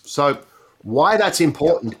contracts. So why that's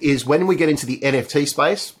important is when we get into the NFT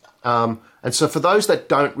space, and so for those that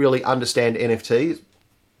don't really understand NFTs,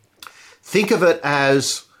 think of it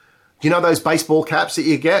as, you know those baseball caps that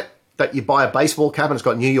you get, that you buy a baseball cap and it's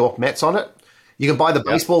got New York Mets on it? You can buy the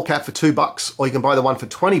baseball cap for $2, or you can buy the one for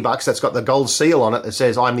 $20 that's got the gold seal on it that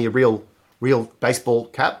says, I'm the real baseball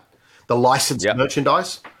cap, the licensed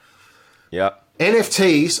merchandise. Yeah.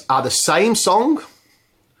 NFTs are the same song,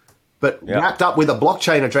 but wrapped up with a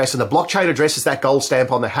blockchain address, and the blockchain address is that gold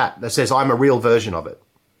stamp on the hat that says, I'm a real version of it.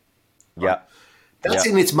 Yeah. That's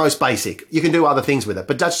in its most basic. You can do other things with it,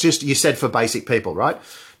 but that's just, you said, for basic people, right?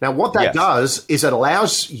 Now, what that does is it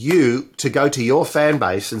allows you to go to your fan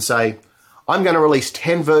base and say, I'm going to release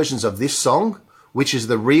 10 versions of this song, which is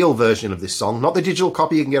the real version of this song, not the digital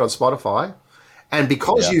copy you can get on Spotify. And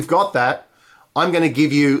because you've got that, I'm going to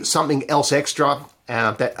give you something else extra,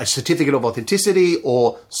 that a certificate of authenticity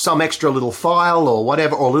or some extra little file or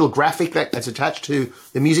whatever, or a little graphic that's attached to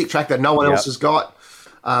the music track that no one else has got.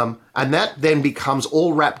 And that then becomes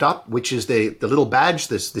all wrapped up, which is the little badge,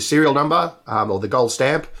 the serial number, or the gold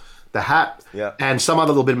stamp, the hat, and some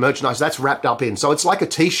other little bit of merchandise that's wrapped up in. So it's like a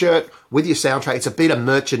T-shirt with your soundtrack. It's a bit of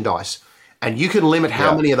merchandise. And you can limit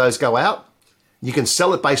how many of those go out. You can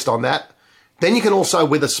sell it based on that. Then you can also,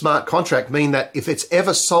 with a smart contract, mean that if it's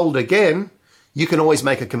ever sold again, you can always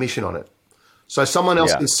make a commission on it. So someone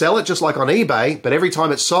else can sell it just like on eBay, but every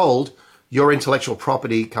time it's sold, your intellectual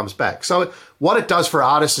property comes back. So what it does for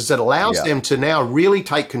artists is it allows them to now really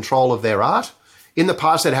take control of their art. In the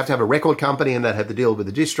past, they'd have to have a record company and they'd have to deal with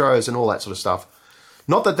the distros and all that sort of stuff.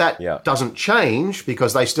 Not that that doesn't change,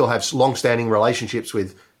 because they still have long-standing relationships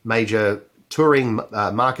with major touring,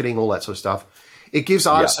 marketing, all that sort of stuff. It gives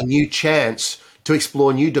artists a new chance to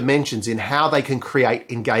explore new dimensions in how they can create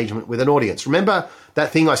engagement with an audience. Remember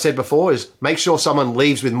that thing I said before is make sure someone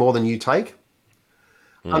leaves with more than you take?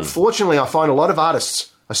 Unfortunately, I find a lot of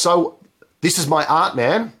artists are so, this is my art,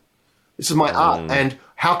 man. This is my art. And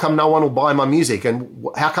how come no one will buy my music? And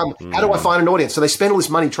how do I find an audience? So they spend all this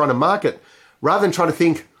money trying to market rather than trying to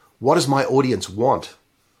think, what does my audience want?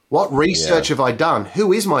 What research have I done?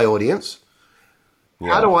 Who is my audience?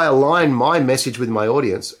 How do I align my message with my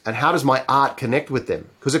audience? And how does my art connect with them?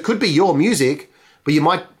 Because it could be your music, but you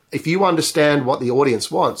might, if you understand what the audience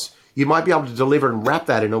wants, you might be able to deliver and wrap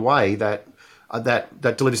that in a way that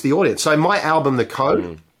that delivers the audience. So my album, The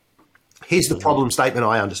Code, here's the problem statement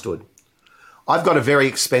I understood. I've got a very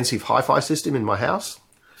expensive hi-fi system in my house.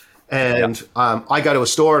 And I go to a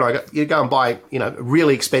store and you go and buy, a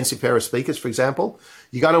really expensive pair of speakers, for example.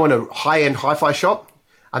 You go to a high-end hi-fi shop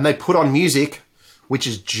and they put on music which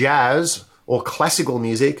is jazz or classical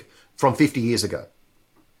music from 50 years ago.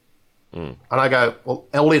 And I go, well,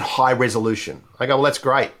 all in high resolution. I go, well, that's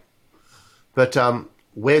great. But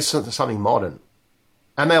where's something modern?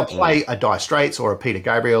 And they'll play a Dire Straits or a Peter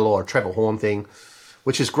Gabriel or a Trevor Horn thing,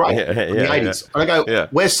 which is great from the 80s. And I go,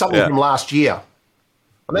 where's something from last year?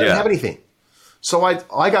 And they don't have anything. So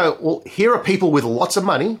I go, well, here are people with lots of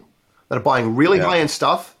money that are buying really high-end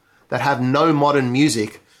stuff that have no modern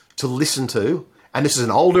music to listen to. And this is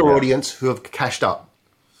an older audience who have cashed up.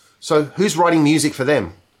 So who's writing music for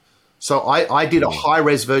them? So I did a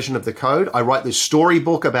high-res version of The Code. I write this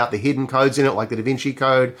storybook about the hidden codes in it, like the Da Vinci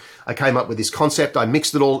Code. I came up with this concept. I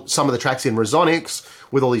mixed it all, some of the tracks in Resonics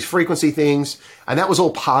with all these frequency things. And that was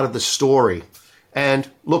all part of the story. And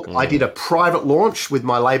look, I did a private launch with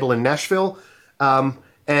my label in Nashville. And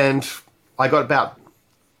I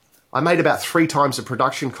made about 3 times the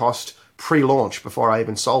production cost pre-launch before I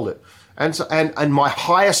even sold it. And my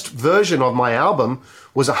highest version of my album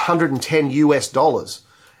was $110.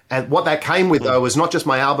 And what that came with, though, was not just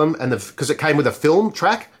my album, because it came with a film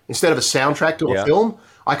track. Instead of a soundtrack to a film,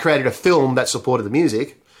 I created a film that supported the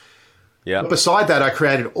music. But beside that, I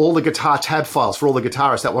created all the guitar tab files for all the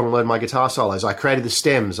guitarists that want to learn my guitar solos. I created the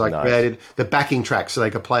stems. I created the backing tracks so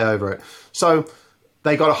they could play over it. So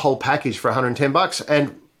they got a whole package for $110,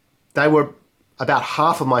 and they were about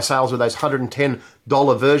half of my sales were those $110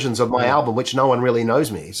 versions of my album, which no one really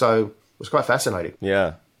knows me. So it was quite fascinating.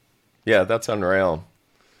 Yeah, that's unreal.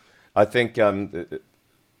 I think NFTs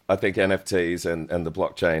and the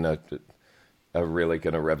blockchain are really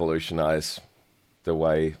going to revolutionize the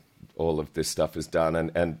way all of this stuff is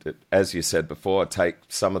done. And as you said before, take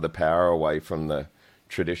some of the power away from the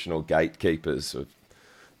traditional gatekeepers of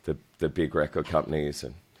the big record companies.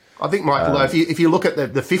 And I think, Michael, though, if you look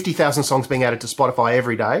at the 50,000 songs being added to Spotify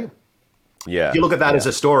every day, if you look at that as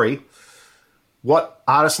a story, what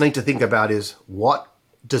artists need to think about is, what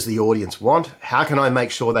does the audience want? How can I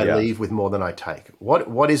make sure they leave with more than I take?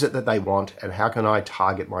 What is it that they want, and how can I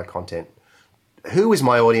target my content? Who is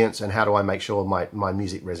my audience, and how do I make sure my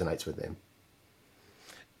music resonates with them?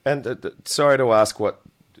 And sorry to ask what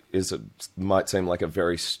might seem like a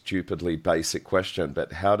very stupidly basic question,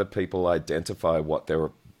 but how do people identify what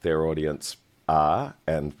their audience are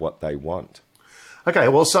and what they want? Okay,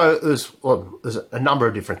 well, so there's a number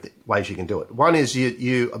of different ways you can do it. One is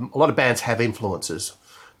a lot of bands have influencers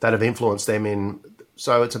that have influenced them in.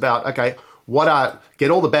 So it's about, okay, get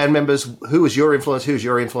all the band members. Who is your influence? Who's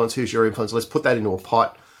your influence? Who's your influence? Let's put that into a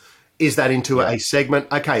pot. Is that into a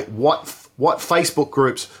segment? Okay, what Facebook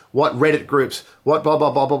groups? What Reddit groups? What blah blah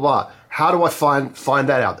blah blah blah? How do I find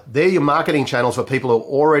that out? They're your marketing channels for people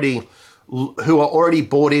who are already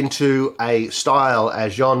bought into a style, a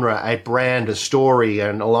genre, a brand, a story,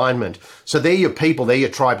 an alignment. So they're your people, they're your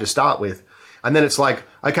tribe to start with. And then it's like,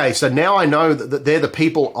 okay, so now I know that they're the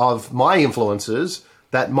people of my influences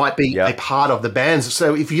that might be a part of the bands.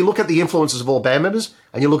 So if you look at the influences of all band members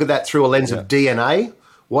and you look at that through a lens of DNA,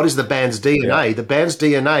 what is the band's DNA? Yeah. The band's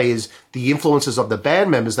DNA is the influences of the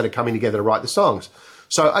band members that are coming together to write the songs.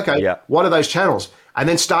 So, okay, what are those channels? And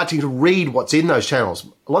then starting to read what's in those channels.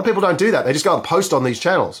 A lot of people don't do that. They just go and post on these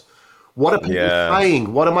channels. What are people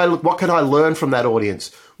playing? What can I learn from that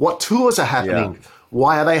audience? What tours are happening?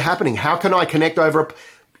 Why are they happening? How can I connect over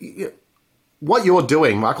what you're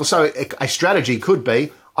doing, Michael? So a strategy could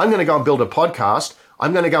be, I'm going to go and build a podcast.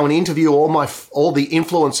 I'm going to go and interview all the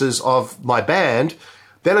influences of my band.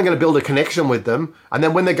 Then I'm going to build a connection with them. And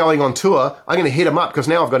then when they're going on tour, I'm going to hit them up because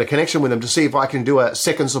now I've got a connection with them to see if I can do a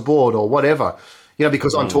second support or whatever.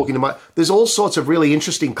 Because I'm talking to there's all sorts of really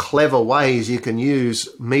interesting, clever ways you can use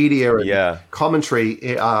media and commentary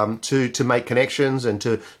to make connections and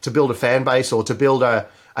to build a fan base or to build a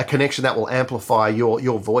connection that will amplify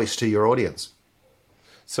your voice to your audience.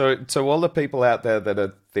 So all the people out there that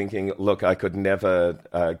are thinking, look, I could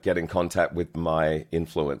never get in contact with my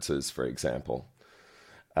influencers, for example.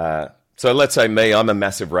 So let's say me, I'm a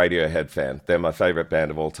massive Radiohead fan. They're my favorite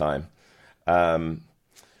band of all time. I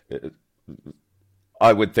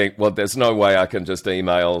would think, well, there's no way I can just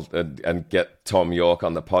email and get Tom York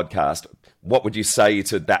on the podcast. What would you say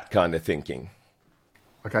to that kind of thinking?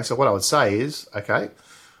 Okay, so what I would say is, okay,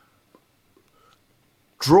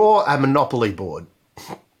 draw a Monopoly board.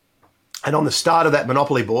 And on the start of that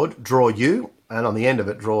Monopoly board, draw you, and on the end of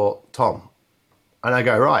it, draw Tom. And I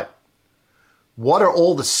go, right, what are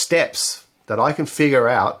all the steps that I can figure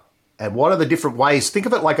out, and what are the different ways? Think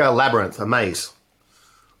of it like a labyrinth, a maze.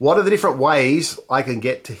 What are the different ways I can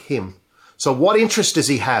get to him? So what interest does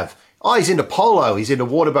he have? Oh, he's into polo. He's into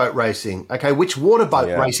waterboat racing. Okay, which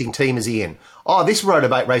waterboat racing team is he in? Oh, this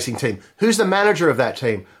motorboat racing team. Who's the manager of that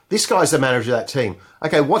team? This guy's the manager of that team.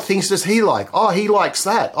 Okay, what things does he like? Oh, he likes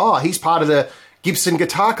that. Oh, he's part of the Gibson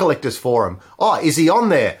Guitar Collectors Forum. Oh, is he on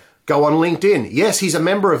there? Go on LinkedIn. Yes, he's a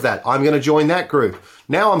member of that. I'm going to join that group.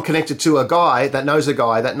 Now I'm connected to a guy that knows a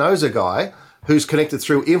guy that knows a guy who's connected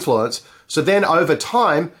through influence. So then over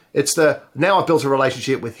time, now I've built a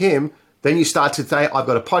relationship with him. Then you start to say, I've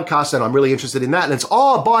got a podcast and I'm really interested in that. And it's,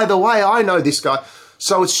 oh, by the way, I know this guy.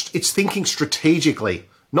 So it's thinking strategically,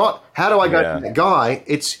 not how do I go to that guy?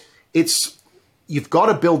 It's you've got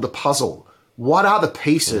to build the puzzle. What are the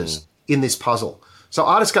pieces in this puzzle? So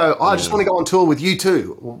artists go, I just want to go on tour with you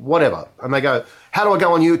too, whatever. And they go, how do I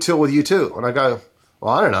go on tour with you too? And I go,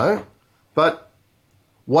 well, I don't know, but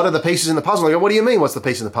what are the pieces in the puzzle? I go, what do you mean? What's the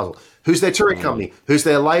piece in the puzzle? Who's their touring company? Who's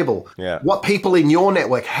their label? Yeah. What people in your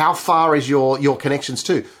network? How far is your connections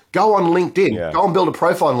to? Go on LinkedIn. Yeah. Go and build a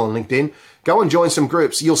profile on LinkedIn. Go and join some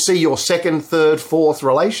groups. You'll see your second, third, fourth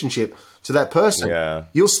relationship to that person. Yeah.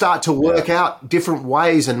 You'll start to work out different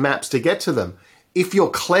ways and maps to get to them. If you're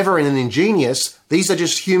clever and ingenious, these are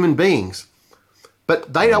just human beings.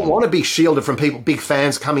 But they don't want to be shielded from people, big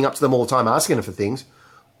fans coming up to them all the time asking them for things.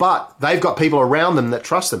 But they've got people around them that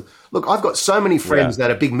trust them. Look, I've got so many friends that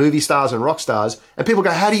are big movie stars and rock stars, and people go,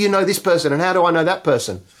 how do you know this person and how do I know that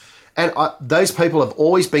person? And those people have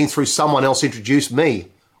always been through someone else introduced me.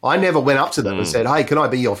 I never went up to them and said, hey, can I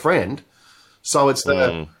be your friend? So it's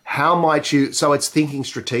how might you, so it's thinking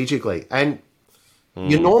strategically. And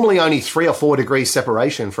you're normally only 3 or 4 degrees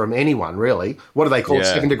separation from anyone, really. What do they call it?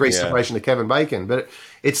 7 degrees separation to Kevin Bacon. But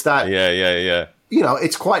it's that. Yeah. You know,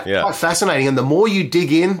 it's quite fascinating. And the more you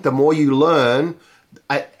dig in, the more you learn.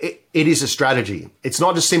 It is a strategy. It's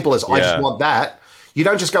not as simple as I just want that. You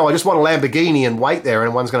don't just go, I just want a Lamborghini and wait there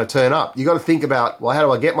and one's going to turn up. You got to think about, well, how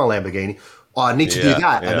do I get my Lamborghini? Oh, I need to do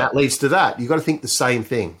that. And that leads to that. You got to think the same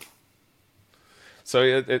thing.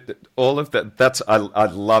 So all of that, I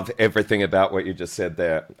love everything about what you just said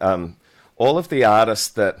there. All of the artists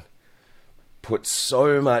that put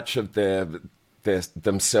so much of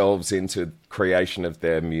themselves into creation of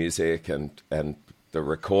their music and the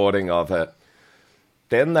recording of it,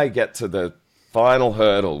 then they get to the final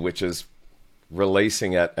hurdle, which is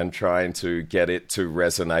releasing it and trying to get it to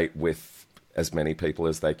resonate with as many people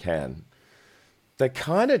as they can. They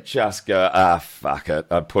kind of just go, fuck it.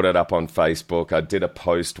 I put it up on Facebook. I did a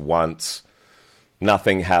post once.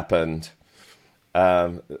 Nothing happened.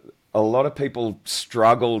 A lot of people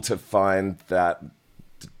struggle to find that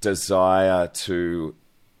desire to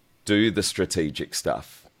do the strategic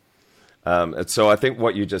stuff. So I think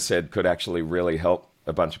what you just said could actually really help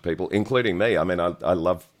a bunch of people, including me. I mean, I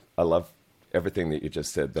love everything that you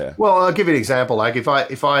just said there. Well, I'll give you an example. Like if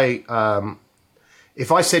I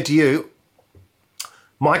said to you,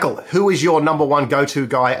 Michael, who is your number one go-to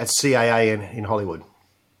guy at CAA in Hollywood?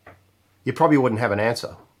 You probably wouldn't have an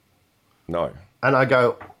answer. No. And I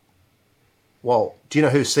go, well, do you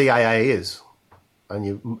know who CAA is?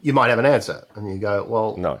 And you might have an answer. And you go,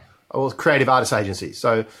 well, no. Well, creative artist agency.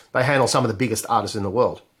 So they handle some of the biggest artists in the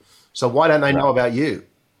world. So why don't they know about you?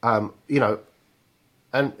 You know,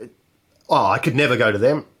 and, I could never go to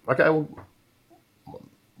them. Okay, well,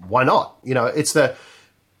 why not? You know, it's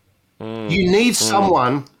you need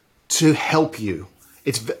someone to help you.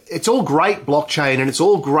 It's all great blockchain and it's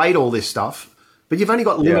all great, all this stuff, but you've only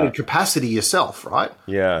got limited capacity yourself, right?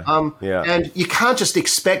 Yeah. And you can't just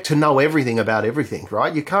expect to know everything about everything,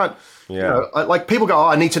 right? You can't, you know, like people go,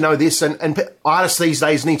 I need to know this. And artists these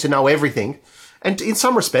days need to know everything. And in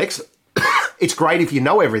some respects, it's great if you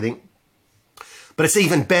know everything, but it's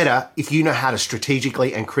even better if you know how to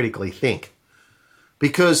strategically and critically think.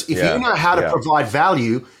 Because if you know how to provide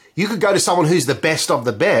value, you could go to someone who's the best of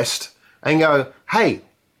the best and go, hey,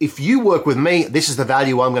 if you work with me, this is the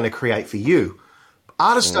value I'm going to create for you.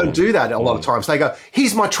 Artists don't do that a lot of times. They go,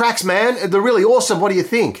 here's my tracks, man. They're really awesome. What do you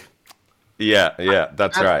think? Yeah,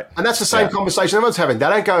 that's right. And that's the same conversation everyone's having. They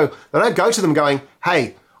don't go to them going,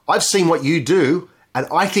 hey, I've seen what you do and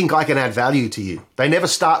I think I can add value to you. They never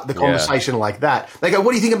start the conversation like that. They go,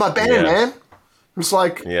 what do you think of my band, man? It's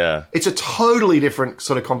like, it's a totally different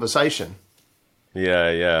sort of conversation.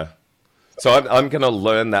 Yeah. So I'm going to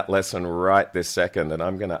learn that lesson right this second, and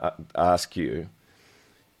I'm going to ask you,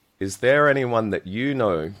 is there anyone that you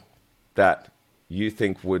know that you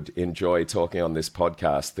think would enjoy talking on this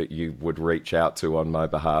podcast that you would reach out to on my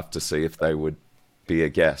behalf to see if they would be a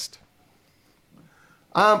guest?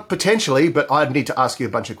 Potentially, but I'd need to ask you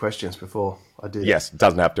a bunch of questions before I do. Yes, it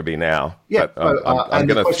doesn't have to be now. Yeah, but I'm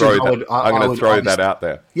going to throw that. I'm going to throw that out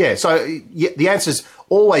there. Yeah. So the answer is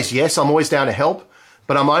always yes. I'm always down to help,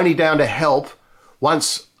 but I'm only down to help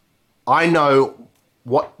once I know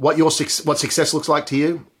what success looks like to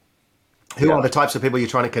you. Who are the types of people you're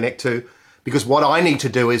trying to connect to? Because what I need to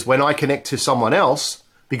do is when I connect to someone else,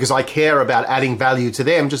 because I care about adding value to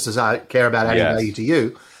them, just as I care about adding value to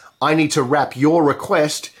you, I need to wrap your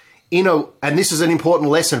request and this is an important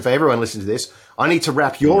lesson for everyone listening to this, I need to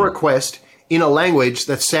wrap your request in a language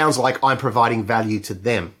that sounds like I'm providing value to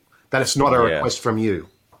them, that it's not a request from you.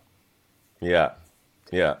 Yeah.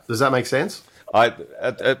 Does that make sense?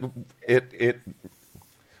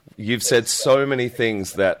 You've said so many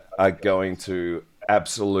things that are going to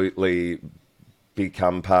absolutely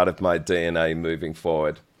become part of my DNA moving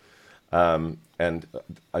forward. And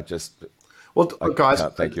I just... Well, guys,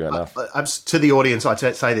 can't thank you enough. To the audience, I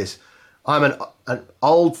say this. I'm an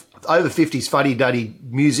old, over 50s, fuddy-duddy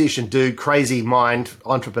musician dude, crazy mind,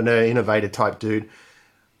 entrepreneur, innovator type dude.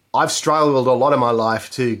 I've struggled a lot of my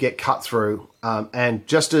life to get cut through, and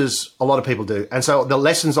just as a lot of people do. And so the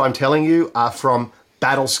lessons I'm telling you are from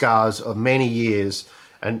battle scars of many years.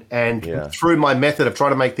 And through my method of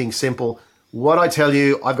trying to make things simple, what I tell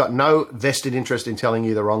you, I've got no vested interest in telling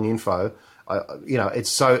you the wrong info.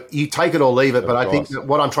 It's so you take it or leave it. But I think that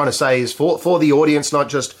what I'm trying to say is for the audience, not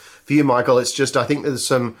just for you, Michael. It's just I think there's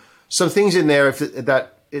some things in there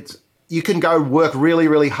you can go work really,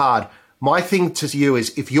 really hard. My thing to you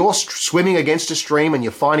is if you're swimming against a stream and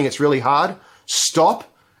you're finding it's really hard,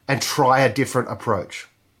 stop and try a different approach.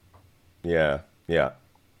 Yeah.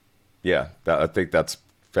 I think that's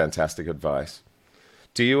fantastic advice.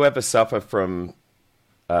 Do you ever suffer from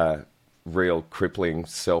real crippling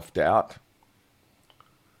self-doubt?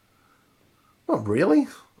 Not really,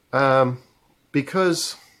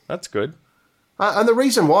 because... That's good. And the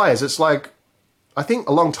reason why is it's like, I think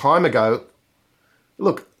a long time ago,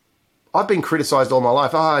 look, I've been criticized all my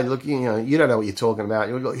life. Look, you don't know what you're talking about.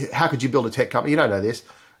 How could you build a tech company? You don't know this.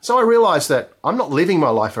 So I realized that I'm not living my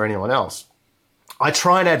life for anyone else. I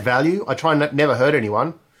try and add value. I try and never hurt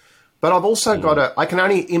anyone. But I've also I can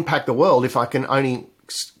only impact the world if I can only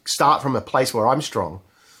start from a place where I'm strong.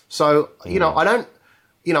 So,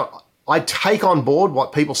 I take on board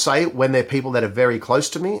what people say when they're people that are very close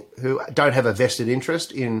to me who don't have a vested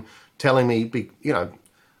interest in telling me,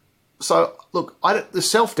 So, look, the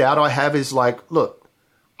self-doubt I have is like, look,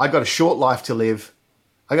 I got a short life to live.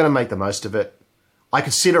 I got to make the most of it. I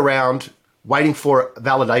could sit around waiting for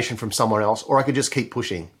validation from someone else, or I could just keep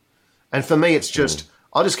pushing. And for me, it's just,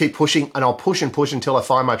 I'll just keep pushing, and I'll push and push until I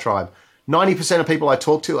find my tribe. 90% of people I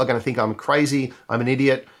talk to are going to think I'm crazy, I'm an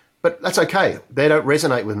idiot, but that's okay. They don't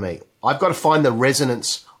resonate with me. I've got to find the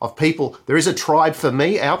resonance of people. There is a tribe for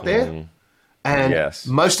me out there, and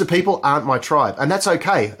most of the people aren't my tribe, and that's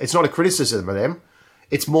okay. It's not a criticism of them.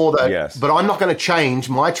 It's more that, but I'm not going to change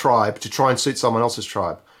my tribe to try and suit someone else's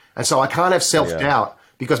tribe. And so I can't have self-doubt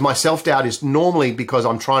because my self-doubt is normally because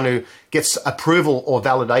I'm trying to get approval or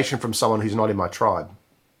validation from someone who's not in my tribe.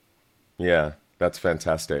 Yeah, that's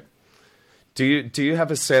fantastic. Do you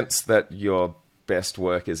have a sense that your best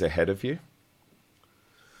work is ahead of you?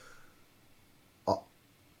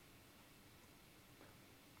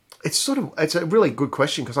 It's a really good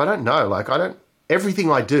question because I don't know.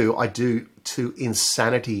 Everything I do to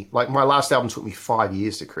insanity. Like my last album took me 5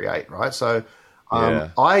 years to create, right? So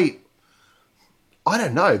I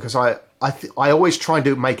don't know because I always try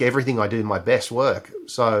and make everything I do my best work.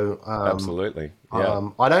 So absolutely,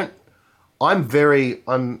 yeah. I'm very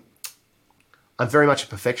much a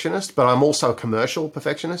perfectionist, but I'm also a commercial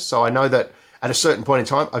perfectionist. So I know that at a certain point in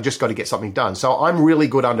time, I've just got to get something done. So I'm really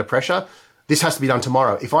good under pressure. This has to be done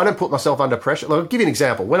tomorrow. If I don't put myself under pressure, I'll give you an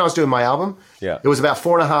example. When I was doing my album, it was about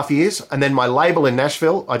 4.5 years. And then my label in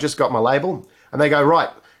Nashville, I just got my label. And they go, right,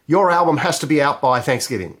 your album has to be out by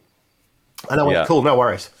Thanksgiving. And I went, cool, no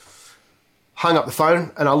worries. Hung up the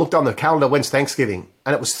phone and I looked on the calendar, when's Thanksgiving?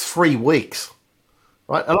 And it was 3 weeks.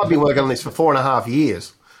 right? And I've been working on this for 4.5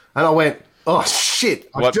 years. And I went, oh, shit,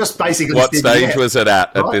 I've just basically... What stage was it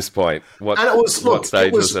at right? this point? And it was, look, what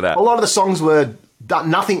stage was it at? A lot of the songs were...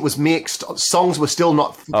 Nothing was mixed. Songs were still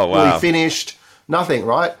not fully finished. Nothing,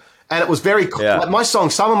 right? And it was very... Like my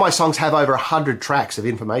songs, some of my songs have over 100 tracks of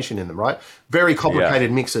information in them, right? Very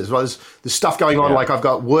complicated mixes. Well, there's stuff going on, like I've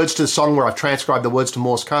got words to the song where I've transcribed the words to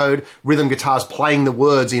Morse code, rhythm guitars playing the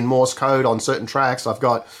words in Morse code on certain tracks. I've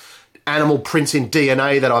got animal prints in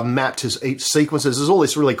DNA that I've mapped to each sequences. There's all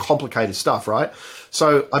this really complicated stuff, right?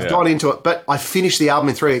 So I've gone into it, but I finished the album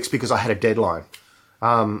in 3 weeks because I had a deadline.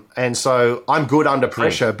 And so I'm good under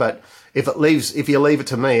pressure, but if you leave it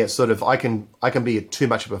to me, it's sort of, I can be too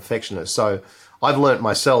much of a perfectionist. So I've learnt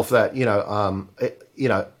myself that,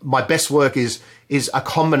 my best work is a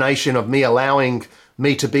combination of me allowing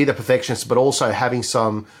me to be the perfectionist, but also having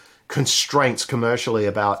some constraints commercially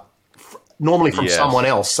about, normally from someone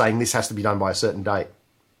else saying this has to be done by a certain date.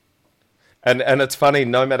 And it's funny,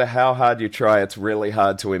 no matter how hard you try, it's really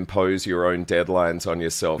hard to impose your own deadlines on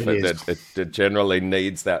yourself. It generally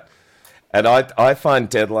needs that. And I find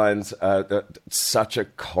deadlines such a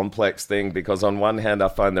complex thing because on one hand, I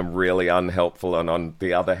find them really unhelpful. And on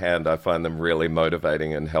the other hand, I find them really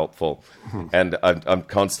motivating and helpful. And I'm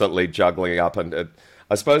constantly juggling up. And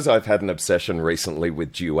I suppose I've had an obsession recently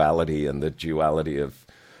with duality and the duality of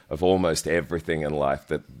almost everything in life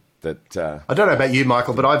that I don't know about you,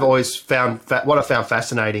 Michael, but I've always found what I found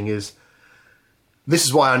fascinating is this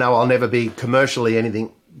is why I know I'll never be commercially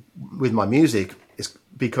anything with my music is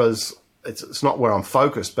because it's not where I'm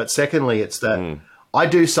focused. But secondly, it's that I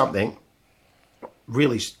do something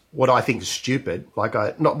really what I think is stupid.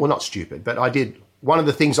 Not stupid, but I did one of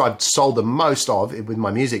the things I've sold the most of with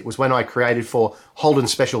my music was when I created for Holden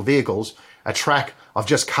Special Vehicles a track of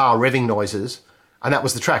just car revving noises, and that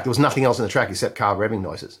was the track. There was nothing else in the track except car revving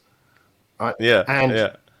noises. Right? Yeah, and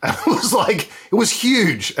it was like it was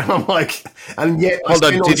huge, and I'm like, and yet. Hold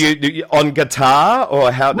on, did you on guitar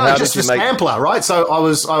or how? No, how just did a you make... sampler, right? So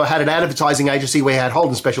I had an advertising agency. We had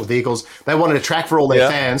Holden Special Vehicles. They wanted a track for all their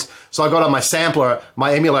fans, so I got on my sampler,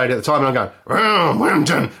 my emulator at the time, and I'm going,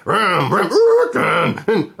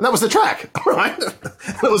 and that was the track, right?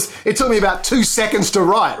 It took me about 2 seconds to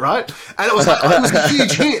write, right? And it was a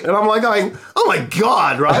huge hit, and I'm like going, oh my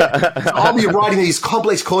god, right? So I'll be writing these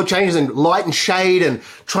complex chord changes and light and shade and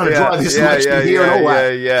trying to drive this emotion here and all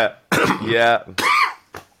that. Yeah.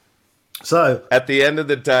 So at the end of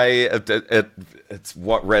the day, it's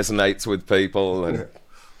what resonates with people, and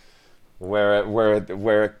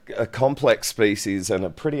we're a complex species and a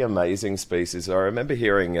pretty amazing species. I remember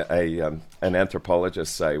hearing an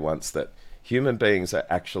anthropologist say once that human beings are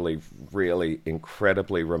actually really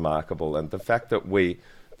incredibly remarkable, and the fact that we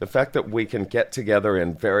can get together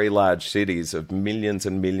in very large cities of millions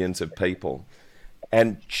and millions of people,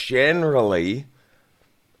 and generally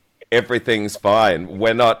everything's fine.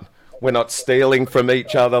 We're not stealing from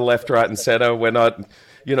each other left, right, and center. We're not,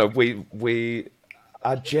 we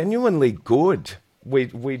are genuinely good.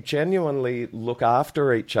 We genuinely look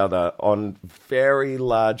after each other on very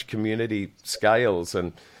large community scales.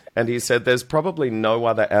 And he said there's probably no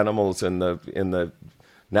other animals in the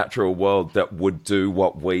natural world that would do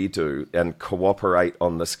what we do and cooperate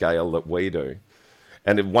on the scale that we do.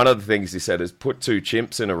 And one of the things he said is put 2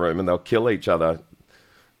 chimps in a room and they'll kill each other,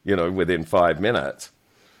 within 5 minutes.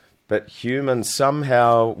 But humans,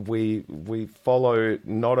 somehow we follow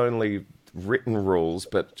not only written rules,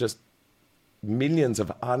 but just millions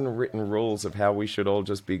of unwritten rules of how we should all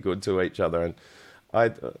just be good to each other. And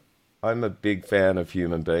I'm a big fan of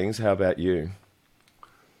human beings. How about you?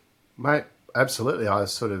 Mate, absolutely. I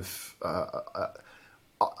sort of...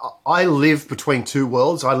 I live between 2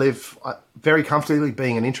 worlds. I live very comfortably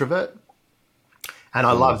being an introvert, and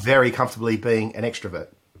I love very comfortably being an extrovert.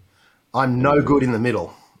 I'm no good in the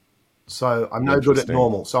middle. So I'm no good at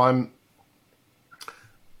normal. So I'm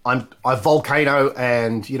a volcano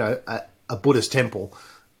and, a Buddhist temple.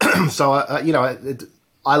 So,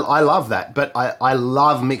 I love that. But I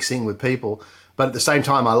love mixing with people. But at the same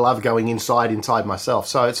time, I love going inside myself.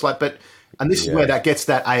 So it's like, and this is where that gets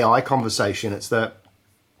that AI conversation. It's that,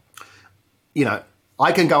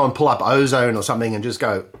 I can go and pull up Ozone or something and just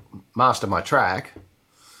go master my track.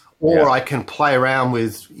 Or I can play around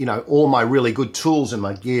with, all my really good tools and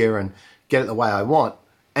my gear and get it the way I want.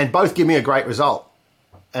 And both give me a great result.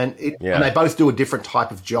 And they both do a different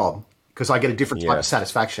type of job because I get a different type of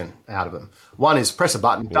satisfaction out of them. One is press a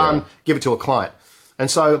button, done, give it to a client.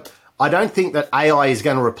 And so I don't think that AI is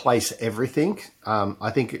going to replace everything.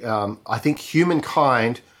 I think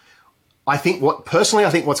humankind, I think what's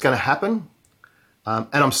going to happen, and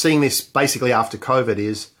I'm seeing this basically after COVID,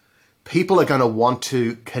 is people are going to want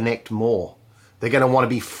to connect more. They're going to want to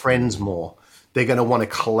be friends more. They're going to want to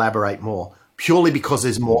collaborate more, purely because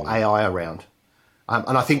there's more AI around.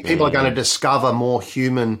 And I think people are going to discover more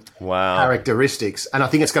human characteristics. And I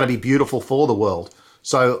think it's going to be beautiful for the world.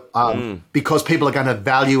 So because people are going to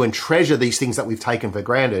value and treasure these things that we've taken for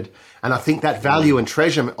granted. And I think that value and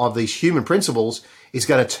treasure of these human principles is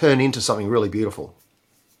going to turn into something really beautiful.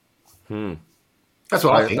 That's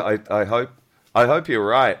what I think. I hope you're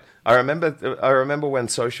right. I remember when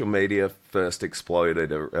social media first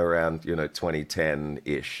exploded around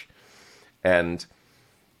 2010-ish, and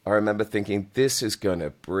I remember thinking, this is going to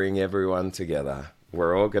bring everyone together.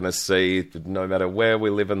 We're all going to see, no matter where we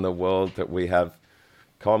live in the world, that we have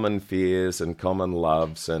common fears and common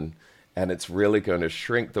loves, and it's really going to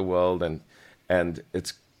shrink the world, and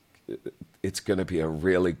it's going to be a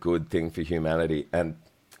really good thing for humanity. And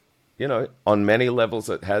on many levels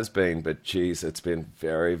it has been, but geez, it's been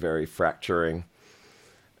very, very fracturing.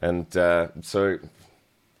 And so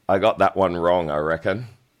I got that one wrong, I reckon.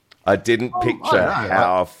 I didn't picture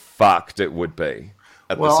how fucked it would be.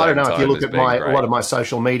 Well, I don't know. If you look at a lot of my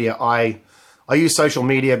social media, I use social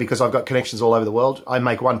media because I've got connections all over the world. I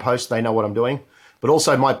make one post, they know what I'm doing. But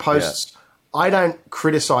also my posts, I don't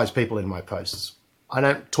criticize people in my posts. I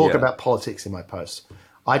don't talk about politics in my posts.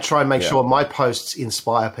 I try and make sure my posts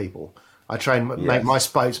inspire people. I try and make my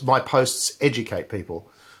posts educate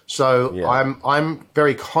people. So I'm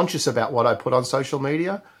very conscious about what I put on social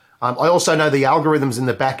media. I also know the algorithms in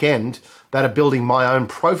the back end that are building my own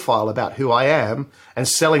profile about who I am and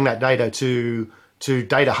selling that data to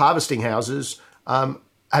data harvesting houses.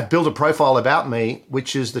 Have built a profile about me,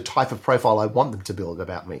 which is the type of profile I want them to build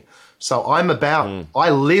about me. So I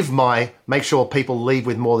live make sure people leave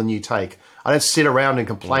with more than you take. I don't sit around and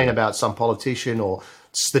complain about some politician or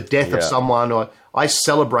the death of someone. Or I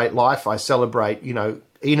celebrate life. I celebrate,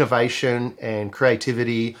 innovation and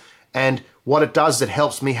creativity. And what it does, it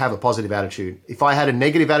helps me have a positive attitude. If I had a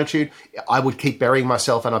negative attitude, I would keep burying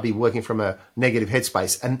myself and I'd be working from a negative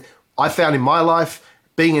headspace. And I found in my life,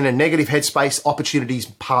 being in a negative headspace, opportunities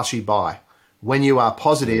pass you by. When you are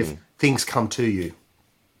positive, things come to you.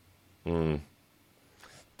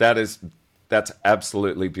 That's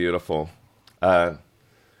absolutely beautiful. I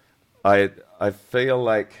feel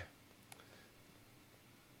like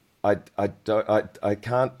I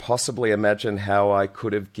can't possibly imagine how I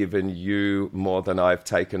could have given you more than I've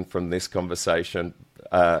taken from this conversation,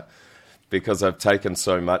 because I've taken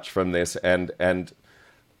so much from this, and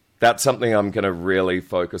that's something I'm going to really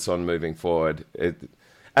focus on moving forward.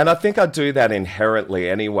 And I think I do that inherently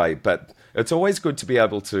anyway, but it's always good to be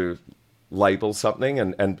able to label something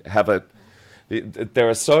and have a... There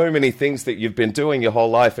are so many things that you've been doing your whole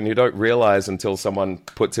life and you don't realize until someone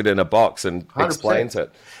puts it in a box and 100%. Explains it.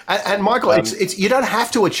 And Michael, it's you don't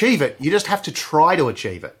have to achieve it. You just have to try to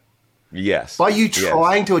achieve it. Yes. By you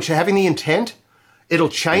trying to achieve, having the intent, it'll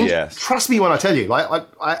change. Yes. Trust me when I tell you. I've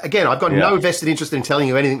got no vested interest in telling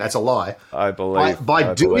you anything that's a lie. I believe.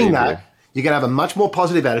 By doing that, you're going to have a much more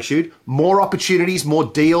positive attitude, more opportunities, more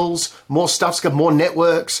deals, more stuff, more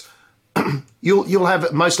networks. You'll have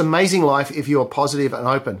the most amazing life if you're positive and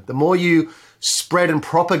open. The more you spread and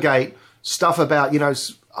propagate stuff about,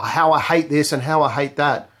 how I hate this and how I hate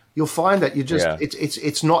that, you'll find that you just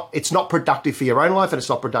it's not productive for your own life and it's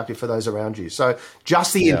not productive for those around you. So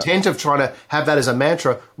just the intent of trying to have that as a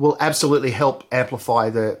mantra will absolutely help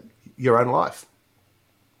amplify your own life.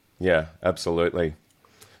 Yeah, absolutely.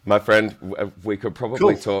 My friend, we could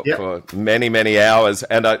probably talk for many, many hours,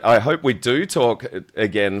 and I hope we do talk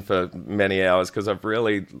again for many hours, because I've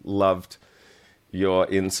really loved your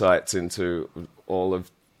insights into all of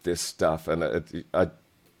this stuff, and I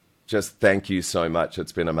just thank you so much.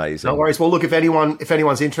 It's been amazing. No worries. Well, look, if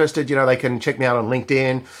anyone's interested, they can check me out on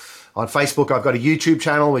LinkedIn. On Facebook, I've got a YouTube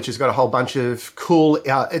channel, which has got a whole bunch of cool...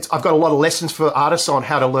 I've got a lot of lessons for artists on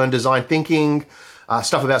how to learn design thinking,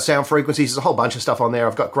 stuff about sound frequencies. There's a whole bunch of stuff on there.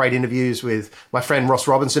 I've got great interviews with my friend Ross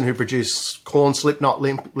Robinson, who produced Korn, Slipknot,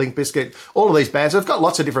 Limp Bizkit, all of these bands. I've got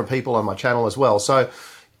lots of different people on my channel as well. So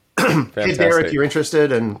head there if you're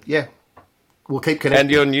interested, and we'll keep connecting. And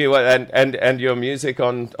your new and your music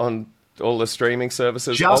on all the streaming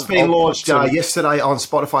services. Just been launched yesterday on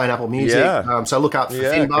Spotify and Apple Music. Yeah. So look up for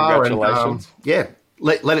Finbar, and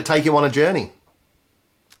let it take you on a journey.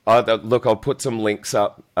 Look, I'll put some links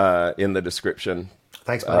up in the description.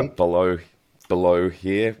 Thanks, buddy. Below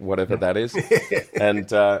here, whatever that is,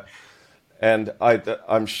 and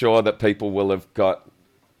I'm sure that people will have got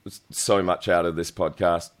so much out of this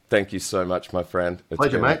podcast. Thank you so much, my friend.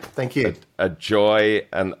 Pleasure, mate. Thank you. A joy,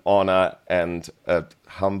 an honor, and a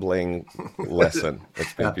humbling lesson.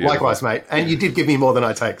 It's been beautiful. Likewise, mate. And you did give me more than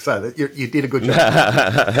I take, so that you did a good job.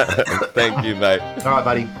 Thank you, mate. All right,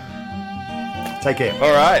 buddy. Take care.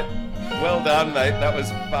 All right. Well done, mate. That was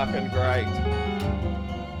fucking great.